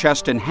his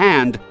chest and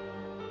hand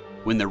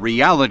when the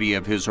reality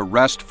of his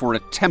arrest for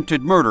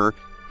attempted murder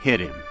hit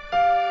him.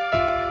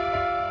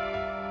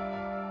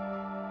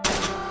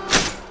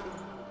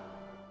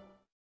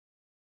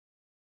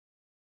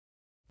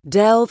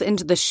 Delve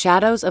into the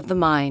shadows of the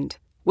mind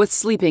with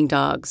Sleeping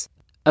Dogs,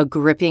 a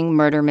gripping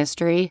murder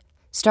mystery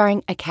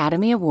starring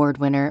Academy Award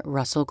winner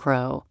Russell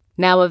Crowe.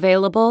 Now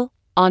available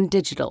on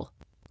digital.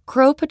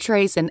 Crowe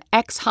portrays an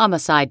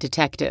ex-homicide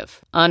detective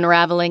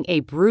unraveling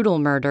a brutal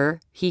murder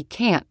he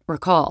can't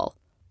recall.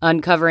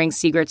 Uncovering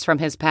secrets from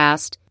his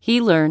past, he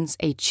learns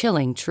a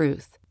chilling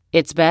truth.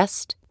 It's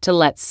best to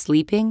let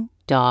sleeping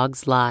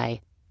dogs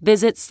lie.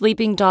 Visit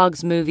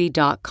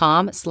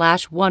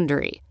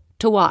sleepingdogsmovie.com/Wondery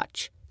to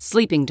watch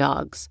Sleeping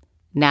Dogs,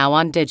 now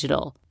on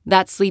digital.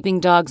 That's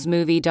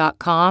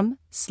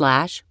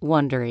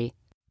sleepingdogsmovie.com/Wondery.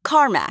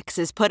 CarMax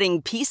is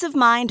putting peace of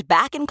mind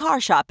back in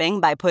car shopping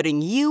by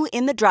putting you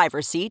in the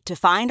driver's seat to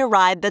find a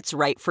ride that's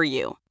right for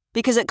you.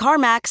 Because at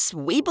CarMax,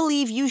 we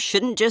believe you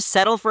shouldn't just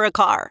settle for a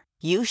car.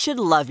 You should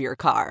love your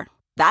car.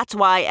 That's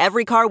why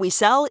every car we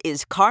sell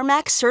is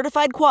CarMax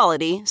certified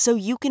quality, so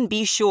you can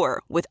be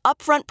sure with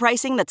upfront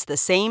pricing that's the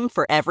same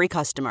for every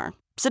customer.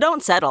 So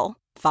don't settle.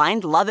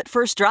 Find love at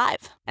first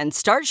drive and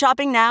start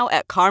shopping now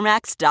at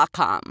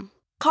CarMax.com.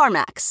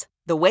 CarMax,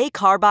 the way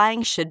car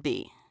buying should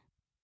be.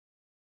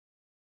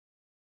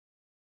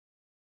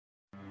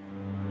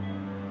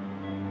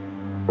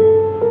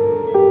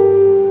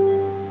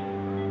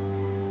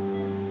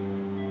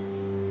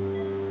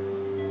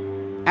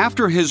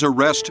 After his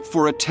arrest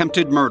for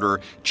attempted murder,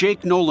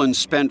 Jake Nolan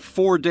spent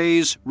 4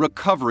 days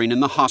recovering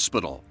in the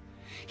hospital.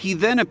 He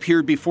then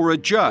appeared before a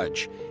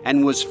judge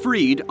and was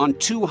freed on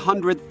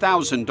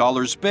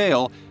 $200,000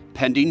 bail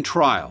pending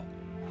trial.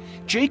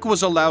 Jake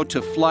was allowed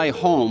to fly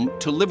home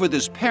to live with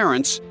his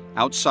parents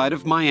outside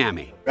of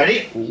Miami.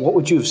 Ready? What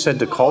would you have said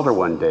to Calder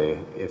one day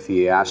if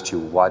he asked you,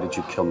 why did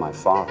you kill my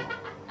father?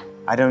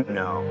 I don't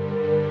know.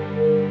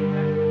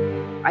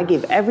 I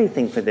gave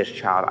everything for this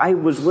child. I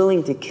was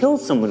willing to kill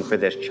someone for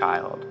this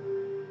child.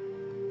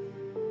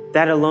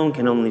 That alone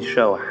can only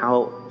show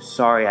how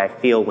sorry I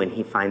feel when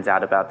he finds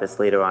out about this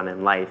later on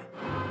in life.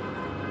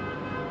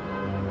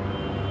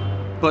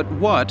 But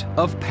what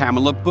of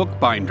Pamela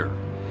Bookbinder?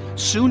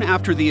 Soon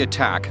after the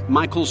attack,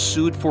 Michael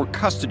sued for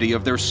custody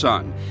of their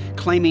son,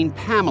 claiming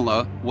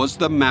Pamela was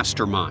the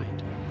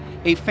mastermind.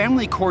 A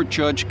family court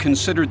judge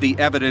considered the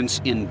evidence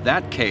in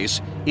that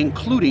case,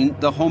 including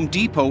the Home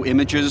Depot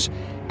images,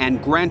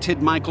 and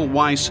granted Michael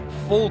Weiss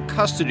full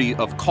custody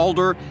of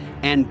Calder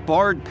and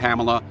barred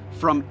Pamela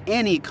from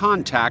any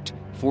contact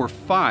for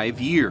 5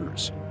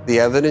 years. The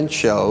evidence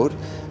showed,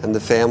 and the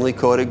family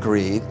court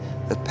agreed,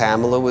 that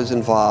Pamela was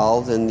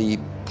involved in the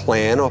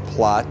plan or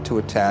plot to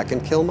attack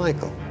and kill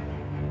Michael.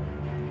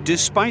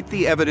 Despite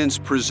the evidence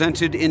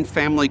presented in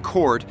family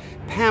court,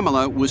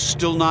 Pamela was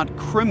still not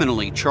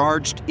criminally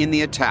charged in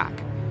the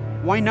attack.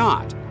 Why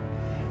not?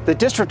 The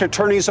district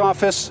attorney's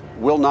office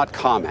will not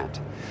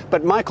comment.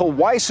 But Michael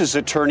Weiss's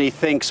attorney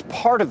thinks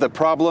part of the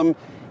problem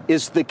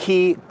is the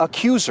key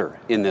accuser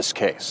in this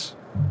case.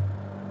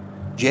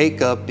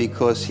 Jacob,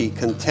 because he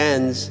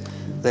contends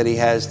that he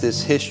has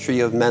this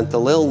history of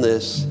mental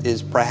illness,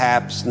 is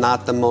perhaps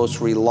not the most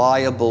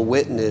reliable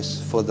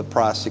witness for the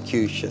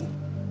prosecution.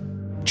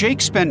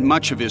 Jake spent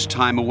much of his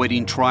time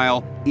awaiting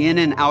trial in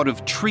and out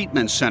of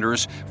treatment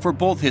centers for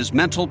both his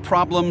mental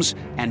problems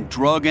and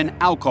drug and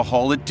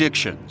alcohol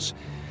addictions.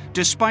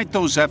 Despite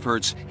those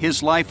efforts,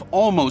 his life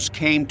almost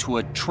came to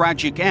a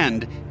tragic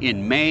end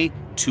in May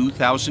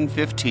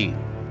 2015.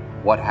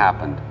 What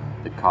happened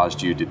that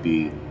caused you to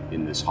be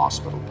in this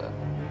hospital bed?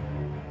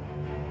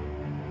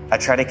 I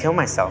tried to kill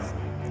myself.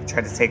 I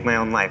tried to take my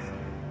own life.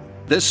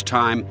 This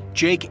time,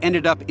 Jake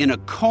ended up in a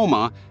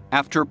coma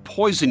after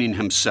poisoning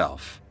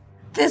himself.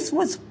 This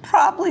was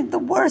probably the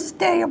worst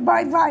day of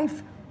my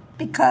life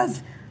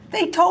because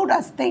they told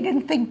us they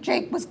didn't think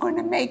Jake was going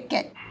to make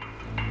it.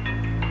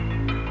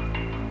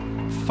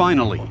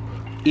 Finally,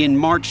 in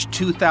March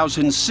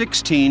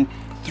 2016,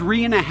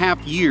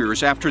 3.5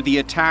 years after the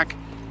attack,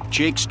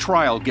 Jake's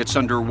trial gets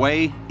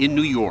underway in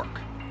New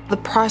York. The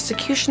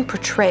prosecution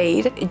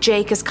portrayed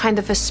Jake as kind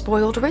of a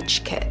spoiled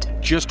rich kid.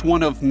 Just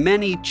one of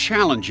many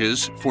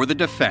challenges for the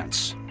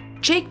defense.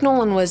 Jake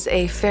Nolan was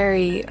a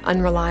very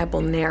unreliable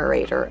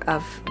narrator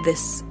of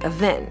this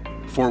event.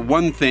 For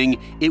one thing,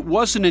 it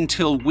wasn't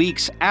until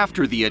weeks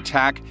after the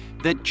attack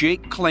that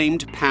Jake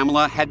claimed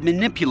Pamela had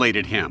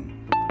manipulated him.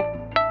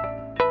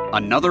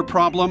 Another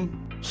problem?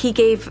 He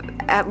gave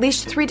at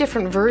least 3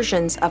 different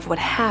versions of what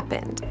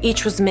happened.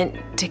 Each was meant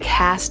to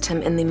cast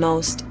him in the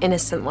most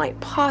innocent light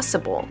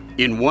possible.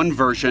 In one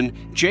version,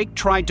 Jake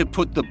tried to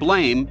put the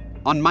blame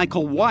on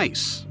Michael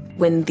Weiss.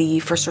 When the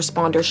first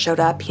responders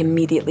showed up, he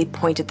immediately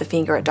pointed the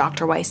finger at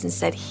Dr. Weiss and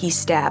said, "He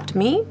stabbed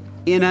me."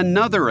 In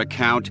another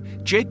account,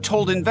 Jake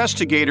told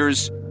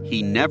investigators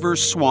he never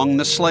swung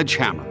the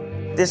sledgehammer.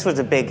 This was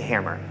a big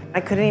hammer. I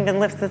couldn't even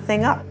lift the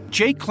thing up.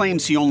 Jake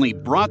claims he only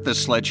brought the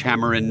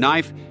sledgehammer and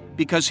knife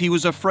because he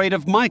was afraid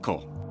of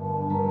Michael.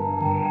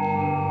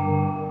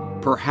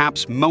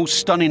 Perhaps most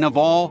stunning of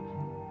all,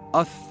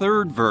 a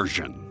third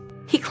version.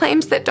 He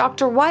claims that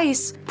Dr.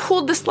 Weiss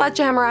pulled the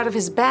sledgehammer out of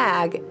his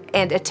bag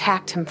and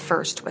attacked him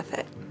first with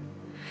it.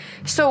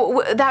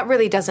 So that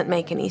really doesn't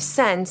make any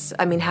sense.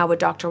 I mean, how would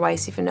Dr.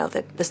 Weiss even know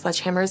that the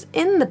sledgehammer is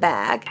in the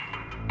bag?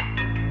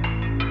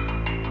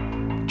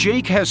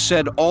 Jake has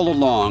said all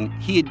along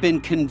he had been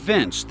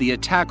convinced the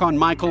attack on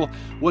Michael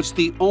was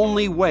the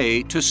only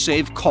way to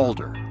save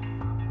Calder.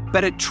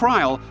 But at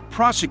trial,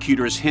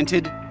 prosecutors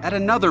hinted at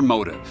another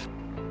motive.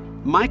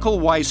 Michael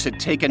Weiss had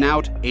taken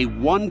out a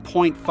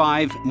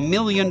 $1.5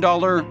 million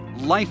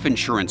life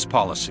insurance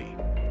policy.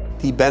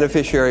 The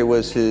beneficiary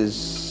was his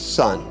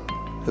son,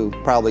 who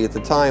probably at the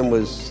time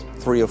was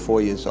 3 or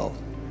 4 years old.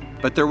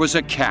 But there was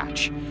a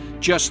catch.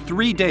 Just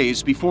 3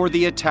 days before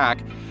the attack,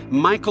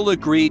 Michael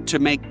agreed to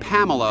make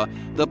Pamela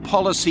the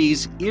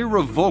policy's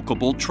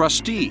irrevocable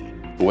trustee.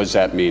 What does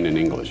that mean in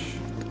English?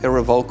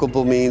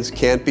 Irrevocable means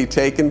can't be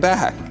taken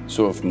back.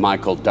 So if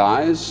Michael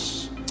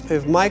dies?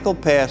 If Michael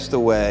passed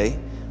away,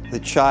 the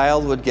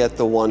child would get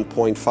the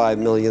 $1.5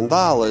 million,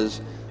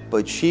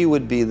 but she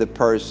would be the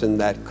person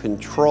that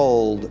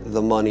controlled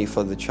the money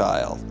for the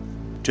child.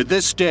 To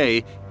this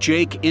day,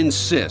 Jake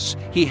insists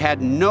he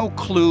had no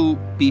clue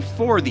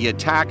before the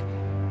attack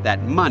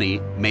that money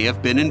may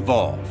have been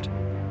involved.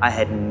 I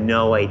had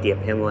no idea.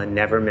 Pamela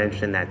never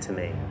mentioned that to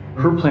me.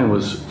 Her plan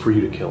was for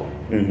you to kill him.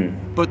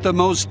 Mm-hmm. But the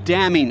most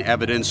damning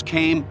evidence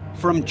came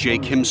from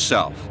Jake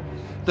himself.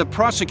 The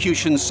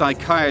prosecution's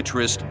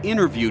psychiatrist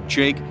interviewed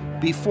Jake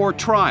before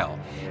trial,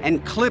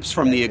 and clips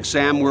from the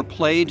exam were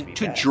played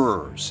to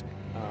jurors.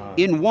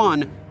 In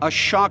one, a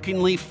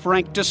shockingly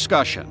frank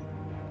discussion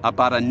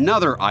about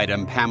another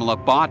item Pamela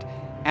bought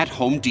at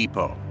Home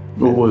Depot.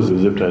 What was the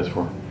zip ties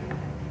for?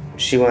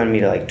 She wanted me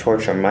to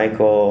torture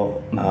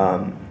Michael,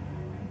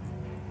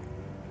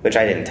 which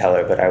I didn't tell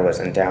her, but I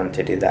wasn't down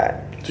to do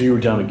that. So you were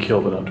down to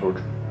kill but not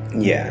torture?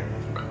 Yeah.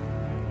 Okay.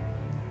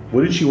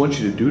 What did she want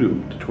you to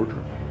do to torture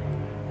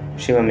him?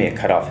 She wanted me to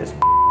cut off his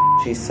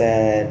she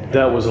said.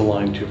 That was a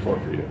line too far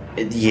for you?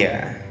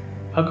 Yeah.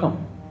 How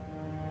come?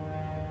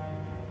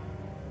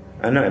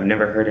 I don't know, I've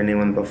never heard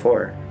anyone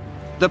before.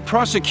 The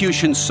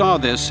prosecution saw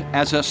this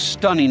as a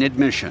stunning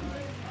admission.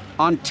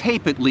 On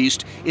tape, at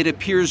least, it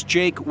appears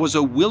Jake was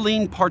a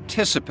willing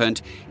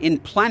participant in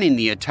planning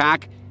the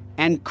attack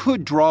and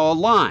could draw a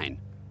line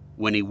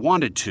when he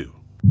wanted to.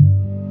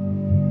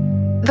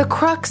 The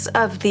crux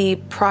of the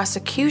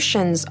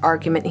prosecution's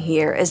argument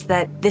here is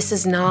that this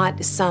is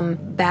not some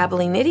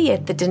babbling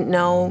idiot that didn't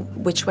know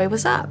which way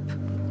was up.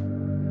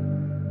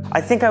 I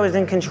think I was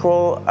in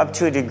control up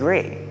to a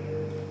degree.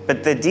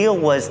 But the deal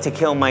was to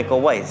kill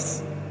Michael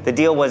Weiss. The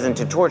deal wasn't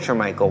to torture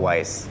Michael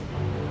Weiss.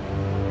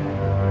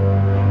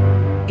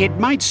 It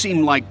might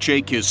seem like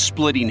Jake is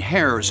splitting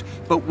hairs,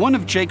 but one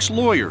of Jake's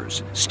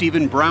lawyers,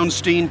 Stephen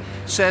Brownstein,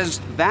 says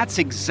that's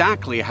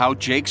exactly how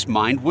Jake's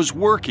mind was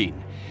working.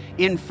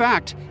 In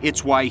fact,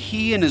 it's why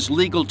he and his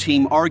legal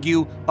team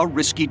argue a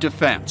risky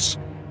defense: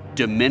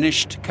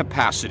 diminished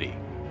capacity.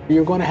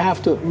 You're going to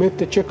have to admit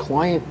that your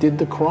client did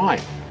the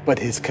crime, but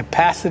his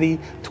capacity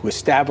to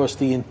establish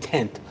the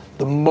intent,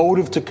 the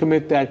motive to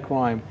commit that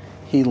crime,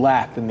 he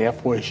lacked, and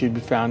therefore he should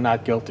be found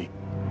not guilty.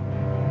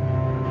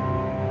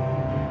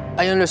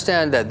 I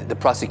understand that the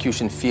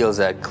prosecution feels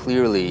that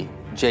clearly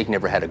Jake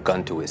never had a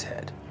gun to his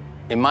head.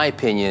 In my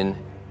opinion,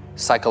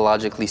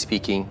 psychologically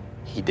speaking,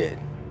 he did.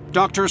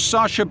 Dr.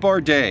 Sasha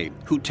Bardet,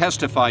 who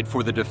testified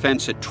for the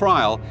defense at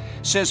trial,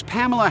 says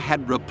Pamela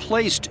had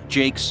replaced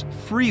Jake's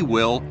free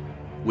will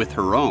with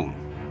her own.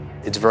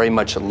 It's very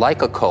much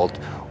like a cult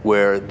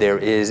where there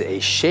is a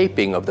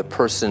shaping of the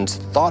person's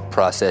thought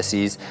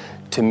processes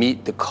to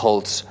meet the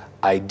cult's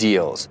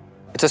ideals.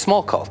 It's a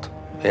small cult.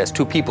 It has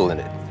two people in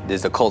it.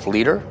 There's the cult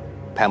leader,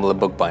 Pamela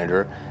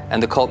Bookbinder,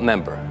 and the cult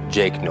member,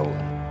 Jake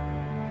Nolan.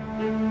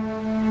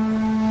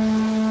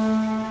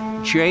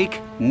 Jake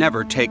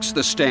never takes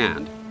the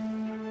stand.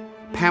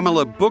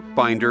 Pamela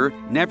Bookbinder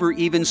never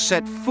even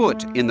set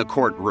foot in the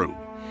courtroom.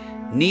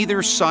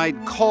 Neither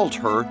side called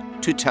her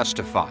to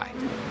testify.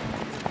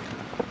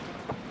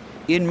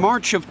 In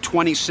March of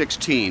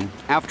 2016,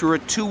 after a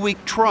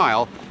 2-week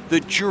trial,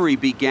 the jury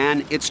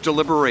began its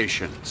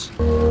deliberations.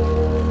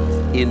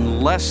 In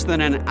less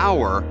than an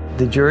hour,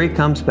 the jury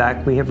comes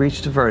back. We have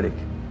reached a verdict.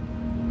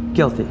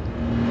 Guilty.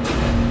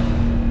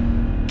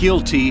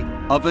 Guilty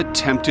of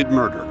attempted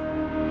murder.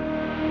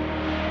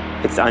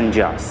 It's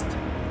unjust.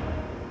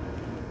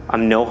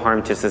 I'm no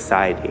harm to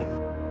society.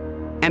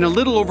 And a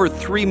little over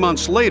 3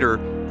 months later,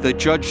 the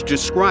judge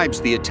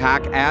describes the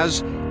attack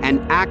as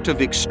an act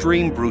of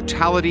extreme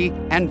brutality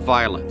and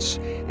violence,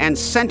 and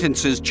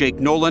sentences Jake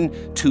Nolan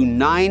to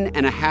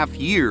 9.5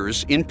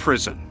 years in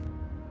prison.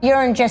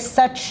 You're in just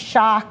such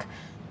shock.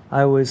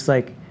 I was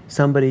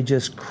somebody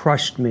just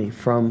crushed me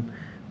from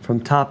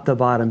top to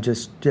bottom,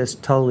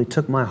 just totally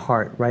took my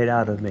heart right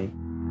out of me.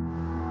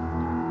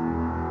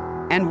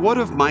 And what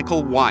of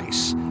Michael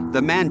Weiss,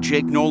 the man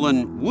Jake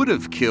Nolan would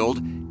have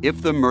killed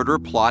if the murder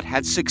plot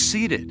had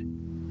succeeded?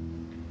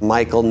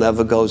 Michael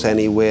never goes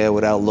anywhere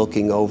without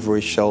looking over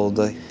his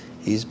shoulder.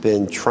 He's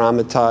been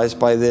traumatized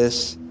by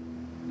this.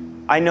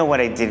 I know what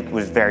I did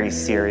was very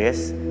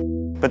serious,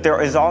 but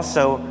there is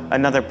also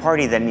another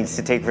party that needs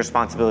to take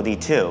responsibility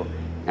too.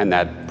 And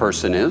that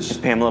person is?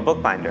 Pamela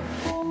Bookbinder.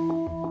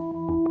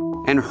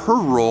 And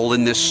her role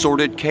in this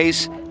sordid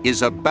case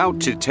is about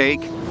to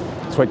take...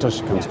 Let's wait till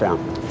she comes down.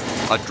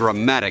 A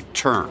dramatic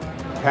turn.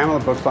 Pamela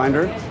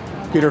Bookbinder,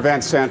 Peter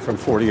Van Sant from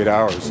 48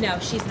 Hours. No,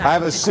 she's not. I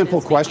have a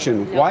simple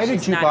question. No, why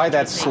did you buy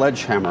that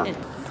sledgehammer?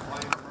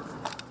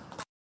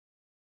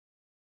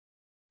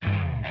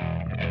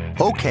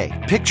 Okay,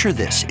 picture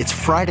this. It's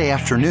Friday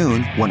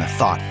afternoon when a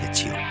thought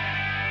hits you.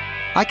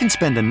 I can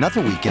spend another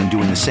weekend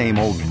doing the same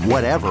old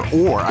whatever,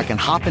 or I can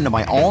hop into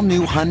my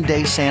all-new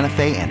Hyundai Santa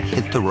Fe and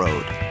hit the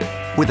road.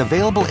 With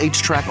available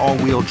H-Track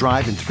all-wheel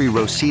drive and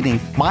 3-row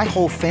seating, my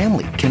whole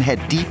family can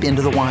head deep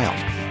into the wild.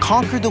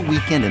 Conquer the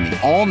weekend in the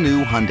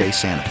all-new Hyundai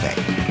Santa Fe.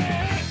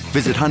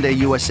 Visit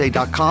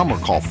HyundaiUSA.com or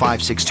call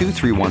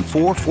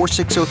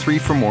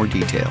 562-314-4603 for more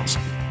details.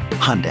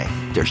 Hyundai,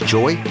 there's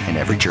joy in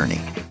every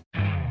journey.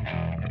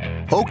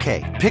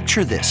 Okay,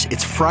 picture this.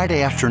 It's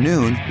Friday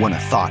afternoon when a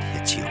thought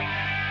hits you.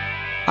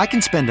 I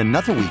can spend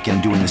another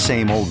weekend doing the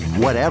same old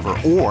whatever,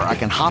 or I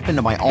can hop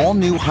into my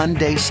all-new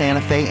Hyundai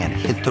Santa Fe and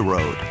hit the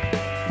road.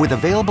 With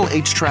available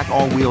H-Track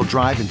all-wheel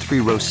drive and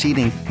 3-row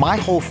seating, my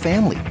whole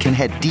family can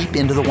head deep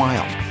into the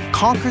wild.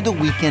 Conquer the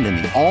weekend in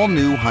the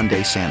all-new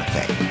Hyundai Santa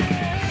Fe.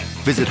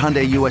 Visit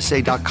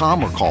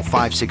HyundaiUSA.com or call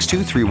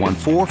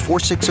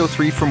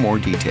 562-314-4603 for more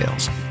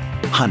details.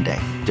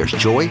 Hyundai, there's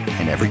joy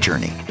in every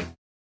journey.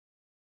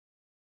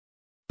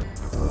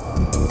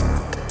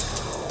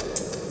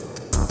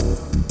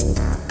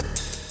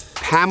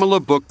 Pamela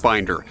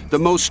Bookbinder, the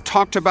most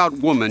talked about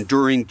woman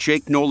during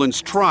Jake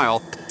Nolan's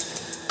trial,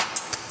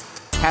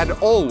 had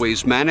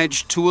always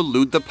managed to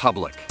elude the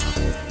public.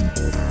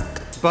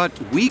 But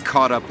we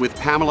caught up with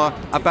Pamela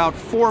about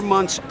 4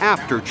 months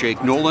after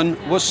Jake Nolan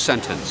was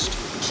sentenced.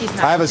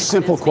 I have a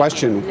simple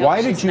question. No,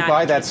 why did you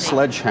buy that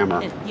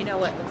sledgehammer? You know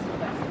what?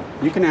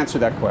 You can answer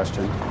that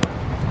question.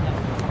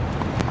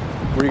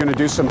 Were you going to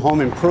do some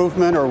home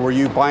improvement, or were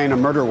you buying a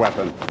murder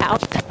weapon?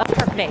 Out of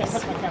her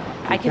face.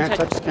 I can can't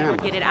touch the camera.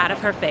 Get it out of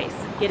her face.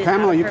 Get it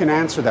Pamela, out of you her can face.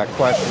 answer that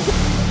question.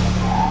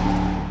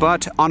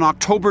 But on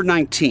October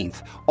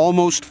 19th,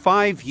 almost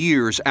 5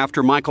 years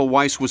after Michael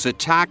Weiss was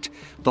attacked,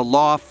 the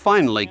law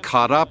finally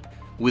caught up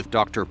with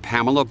Dr.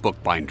 Pamela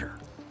Bookbinder.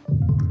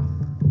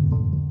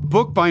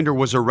 Bookbinder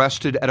was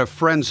arrested at a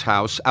friend's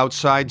house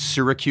outside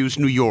Syracuse,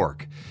 New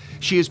York.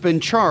 She has been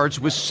charged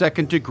with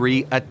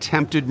second-degree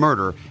attempted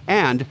murder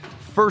and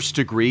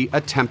first-degree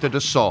attempted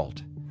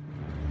assault.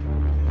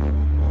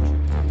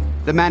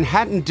 The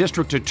Manhattan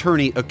District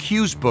Attorney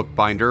accused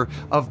Bookbinder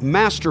of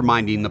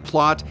masterminding the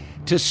plot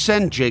to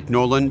send Jake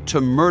Nolan to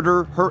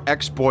murder her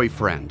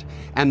ex-boyfriend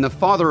and the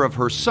father of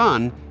her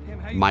son,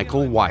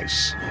 Michael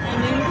Weiss.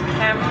 My name is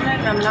Pamela,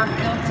 and I'm not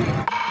guilty.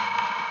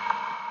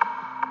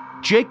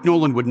 Jake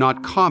Nolan would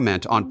not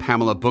comment on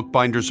Pamela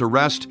Bookbinder's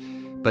arrest,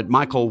 but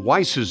Michael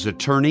Weiss's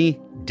attorney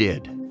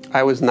did.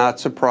 I was not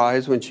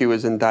surprised when she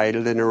was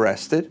indicted and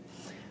arrested.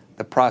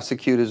 The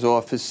prosecutor's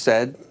office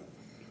said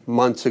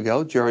months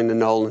ago during the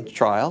Nolan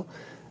trial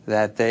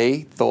that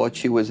they thought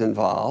she was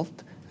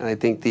involved, and I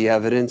think the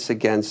evidence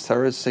against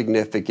her is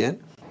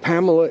significant.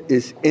 Pamela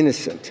is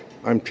innocent.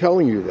 I'm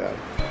telling you that.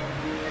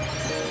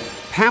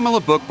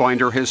 Pamela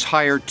Bookbinder has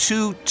hired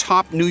 2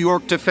 top New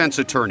York defense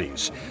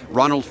attorneys,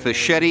 Ronald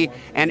Fischetti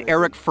and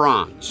Eric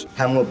Franz.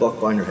 Pamela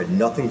Bookbinder had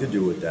nothing to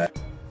do with that.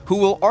 Who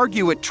will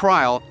argue at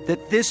trial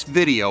that this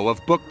video of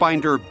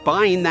Bookbinder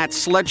buying that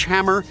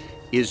sledgehammer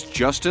is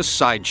just a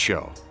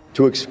sideshow.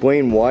 To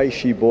explain why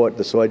she bought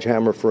the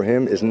sledgehammer for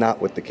him is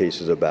not what the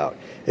case is about.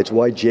 It's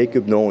why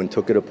Jacob Nolan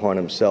took it upon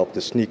himself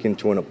to sneak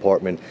into an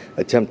apartment,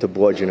 attempt to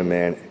bludgeon a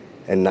man,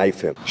 and knife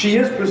him. She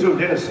is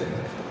presumed innocent,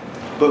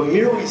 but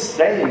merely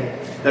saying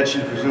that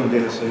she's presumed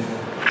innocent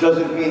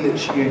doesn't mean that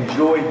she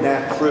enjoyed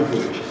that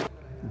privilege.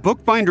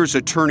 Bookbinder's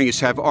attorneys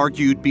have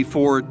argued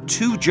before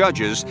 2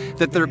 judges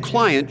that their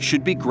client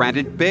should be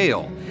granted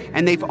bail,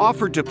 and they've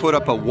offered to put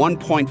up a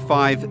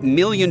 $1.5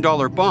 million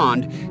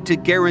bond to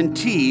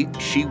guarantee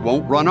she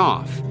won't run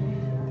off.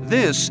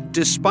 This,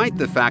 despite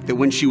the fact that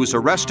when she was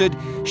arrested,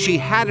 she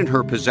had in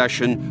her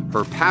possession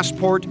her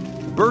passport,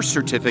 birth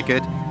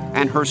certificate,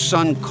 and her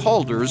son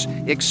Calder's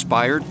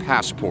expired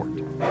passport.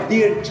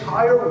 The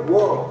entire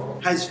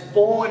world has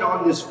fallen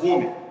on this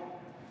woman,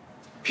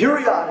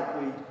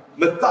 periodically,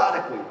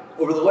 methodically,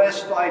 over the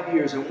last 5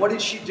 years. And what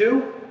did she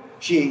do?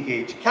 She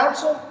engaged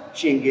counsel,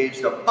 she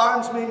engaged a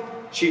bondsman,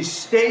 she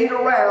stayed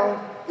around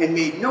and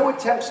made no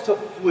attempts to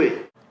flee.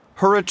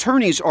 Her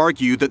attorneys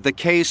argue that the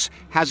case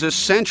has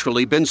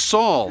essentially been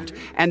solved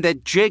and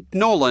that Jake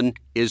Nolan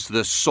is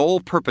the sole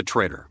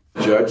perpetrator.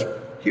 Judge,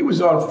 he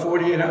was on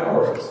 48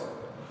 hours.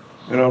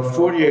 And on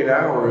 48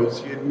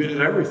 hours, he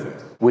admitted everything.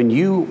 When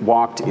you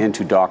walked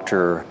into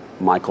Dr.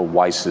 Michael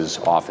Weiss's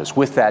office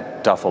with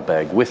that duffel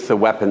bag, with the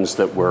weapons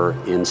that were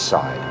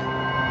inside,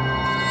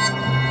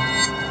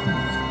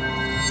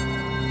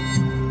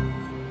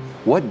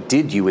 what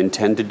did you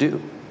intend to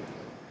do?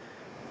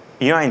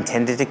 I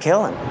intended to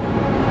kill him.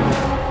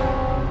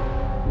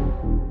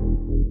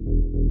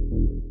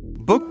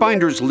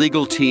 Bookbinder's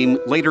legal team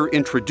later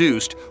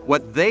introduced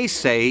what they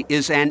say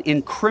is an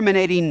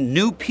incriminating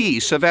new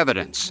piece of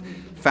evidence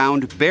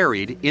found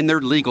buried in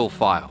their legal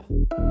file.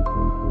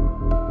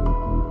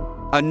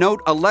 A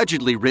note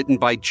allegedly written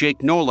by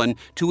Jake Nolan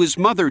to his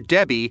mother,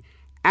 Debbie,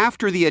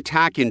 after the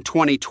attack in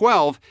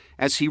 2012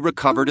 as he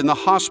recovered in the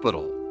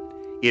hospital.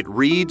 It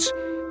reads,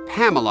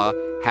 "Pamela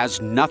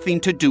has nothing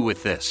to do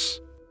with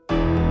this."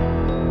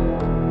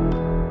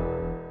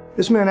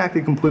 This man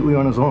acted completely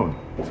on his own.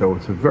 So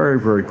it's a very,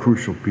 very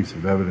crucial piece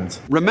of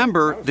evidence.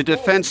 Remember, the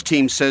defense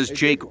team says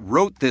Jake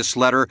wrote this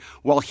letter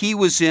while he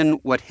was in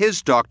what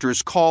his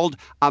doctors called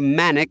a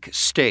manic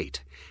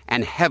state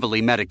and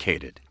heavily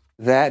medicated.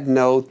 That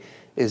note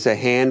is a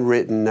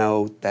handwritten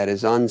note that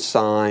is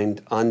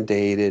unsigned,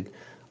 undated,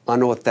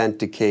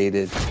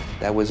 unauthenticated,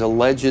 that was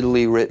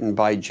allegedly written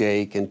by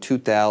Jake in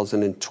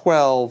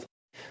 2012.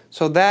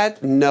 So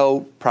that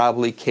note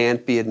probably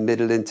can't be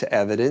admitted into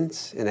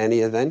evidence in any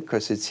event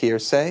because it's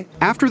hearsay.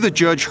 After the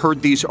judge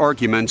heard these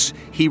arguments,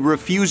 he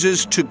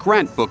refuses to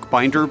grant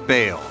Bookbinder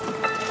bail.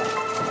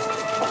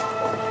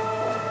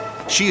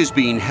 She is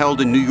being held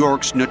in New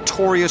York's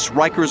notorious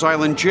Rikers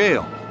Island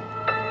jail.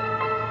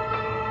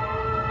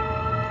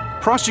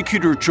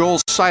 Prosecutor Joel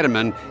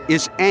Seidemann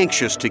is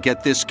anxious to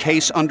get this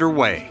case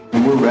underway.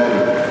 We're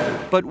ready.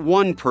 But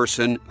one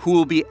person who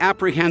will be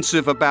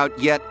apprehensive about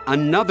yet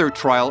another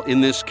trial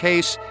in this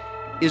case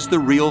is the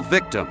real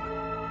victim,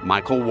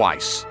 Michael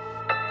Weiss.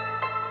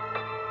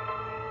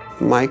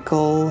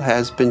 Michael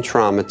has been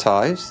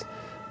traumatized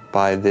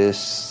by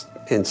this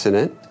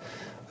incident.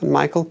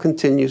 Michael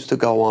continues to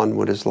go on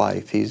with his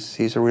life.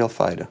 He's a real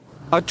fighter.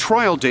 A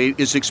trial date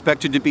is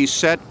expected to be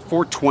set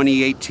for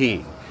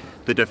 2018.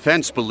 The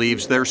defense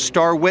believes their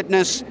star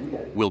witness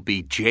will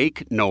be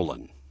Jake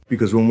Nolan.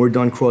 Because when we're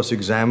done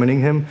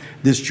cross-examining him,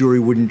 this jury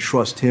wouldn't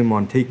trust him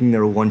on taking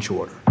their lunch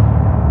order.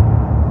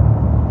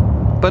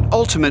 But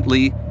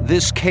ultimately,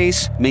 this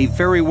case may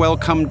very well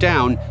come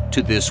down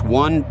to this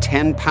one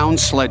 10-pound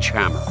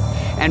sledgehammer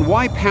and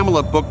why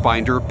Pamela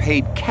Bookbinder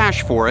paid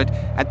cash for it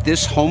at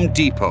this Home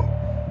Depot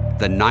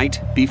the night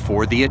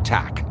before the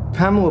attack.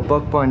 Pamela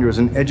Bookbinder is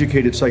an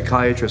educated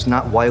psychiatrist,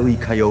 not Wile E.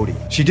 Coyote.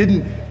 She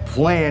didn't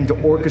plan to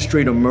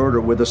orchestrate a murder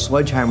with a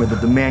sledgehammer that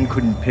the man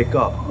couldn't pick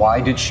up. Why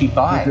did she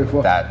buy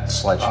that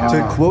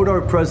sledgehammer? To quote our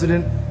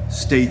president,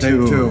 stay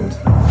tuned.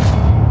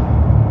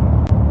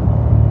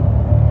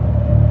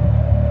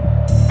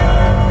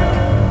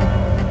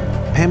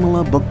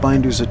 Pamela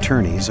Bookbinder's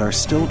attorneys are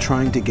still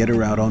trying to get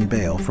her out on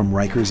bail from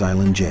Rikers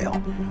Island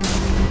Jail.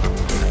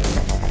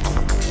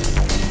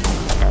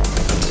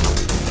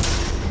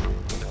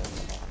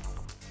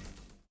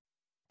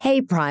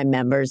 Hey, Prime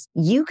members,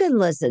 you can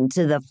listen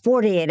to the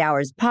 48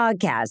 Hours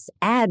podcast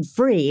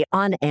ad-free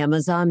on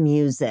Amazon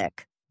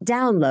Music.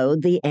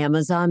 Download the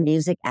Amazon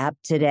Music app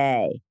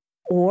today.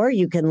 Or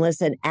you can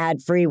listen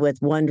ad-free with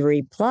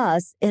Wondery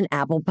Plus in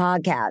Apple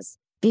Podcasts.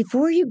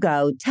 Before you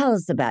go, tell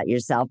us about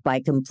yourself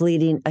by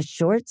completing a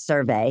short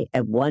survey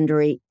at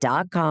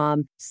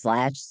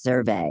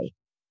Wondery.com/survey.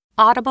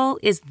 Audible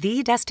is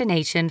the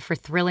destination for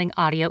thrilling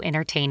audio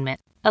entertainment.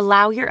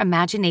 Allow your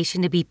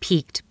imagination to be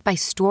piqued by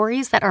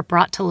stories that are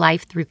brought to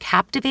life through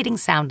captivating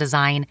sound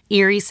design,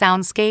 eerie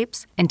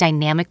soundscapes, and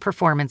dynamic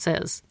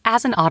performances.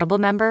 As an Audible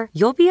member,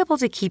 you'll be able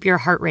to keep your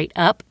heart rate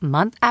up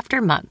month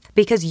after month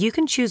because you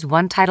can choose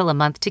one title a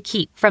month to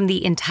keep from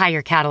the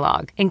entire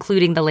catalog,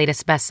 including the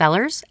latest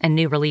bestsellers and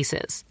new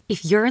releases.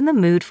 If you're in the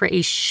mood for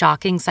a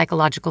shocking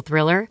psychological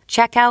thriller,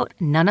 check out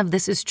None of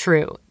This Is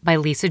True by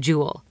Lisa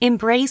Jewell.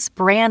 Embrace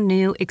brand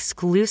new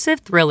exclusive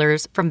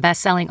thrillers from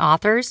best-selling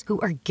authors who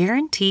are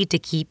guaranteed to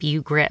keep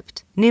you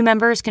gripped. New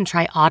members can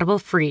try Audible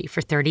free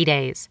for 30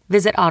 days.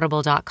 Visit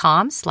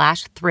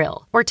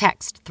audible.com/thrill or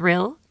text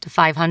thrill to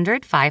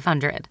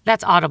 500-500.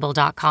 That's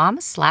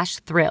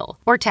audible.com/thrill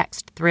or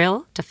text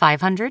thrill to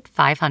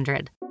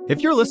 500-500.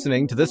 If you're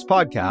listening to this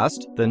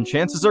podcast, then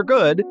chances are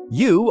good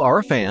you are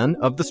a fan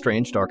of The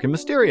Strange, Dark, and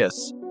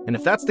Mysterious. And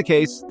if that's the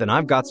case, then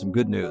I've got some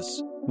good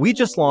news. We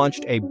just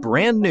launched a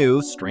brand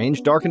new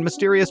Strange, Dark, and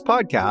Mysterious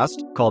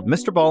podcast called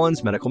Mr.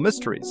 Ballen's Medical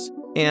Mysteries.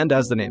 And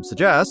as the name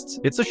suggests,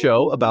 it's a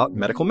show about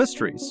medical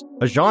mysteries,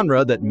 a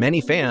genre that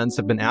many fans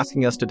have been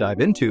asking us to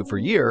dive into for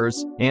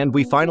years, and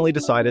we finally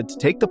decided to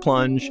take the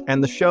plunge,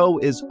 and the show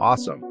is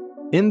awesome.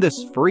 In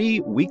this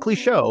free weekly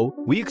show,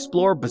 we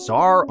explore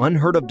bizarre,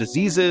 unheard of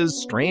diseases,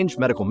 strange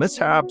medical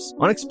mishaps,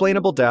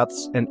 unexplainable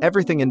deaths, and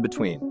everything in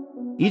between.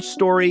 Each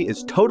story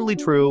is totally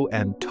true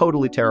and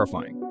totally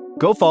terrifying.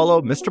 Go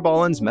follow Mr.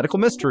 Ballen's Medical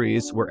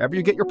Mysteries wherever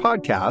you get your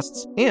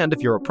podcasts, and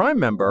if you're a Prime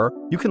member,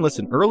 you can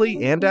listen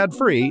early and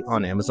ad-free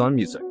on Amazon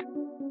Music.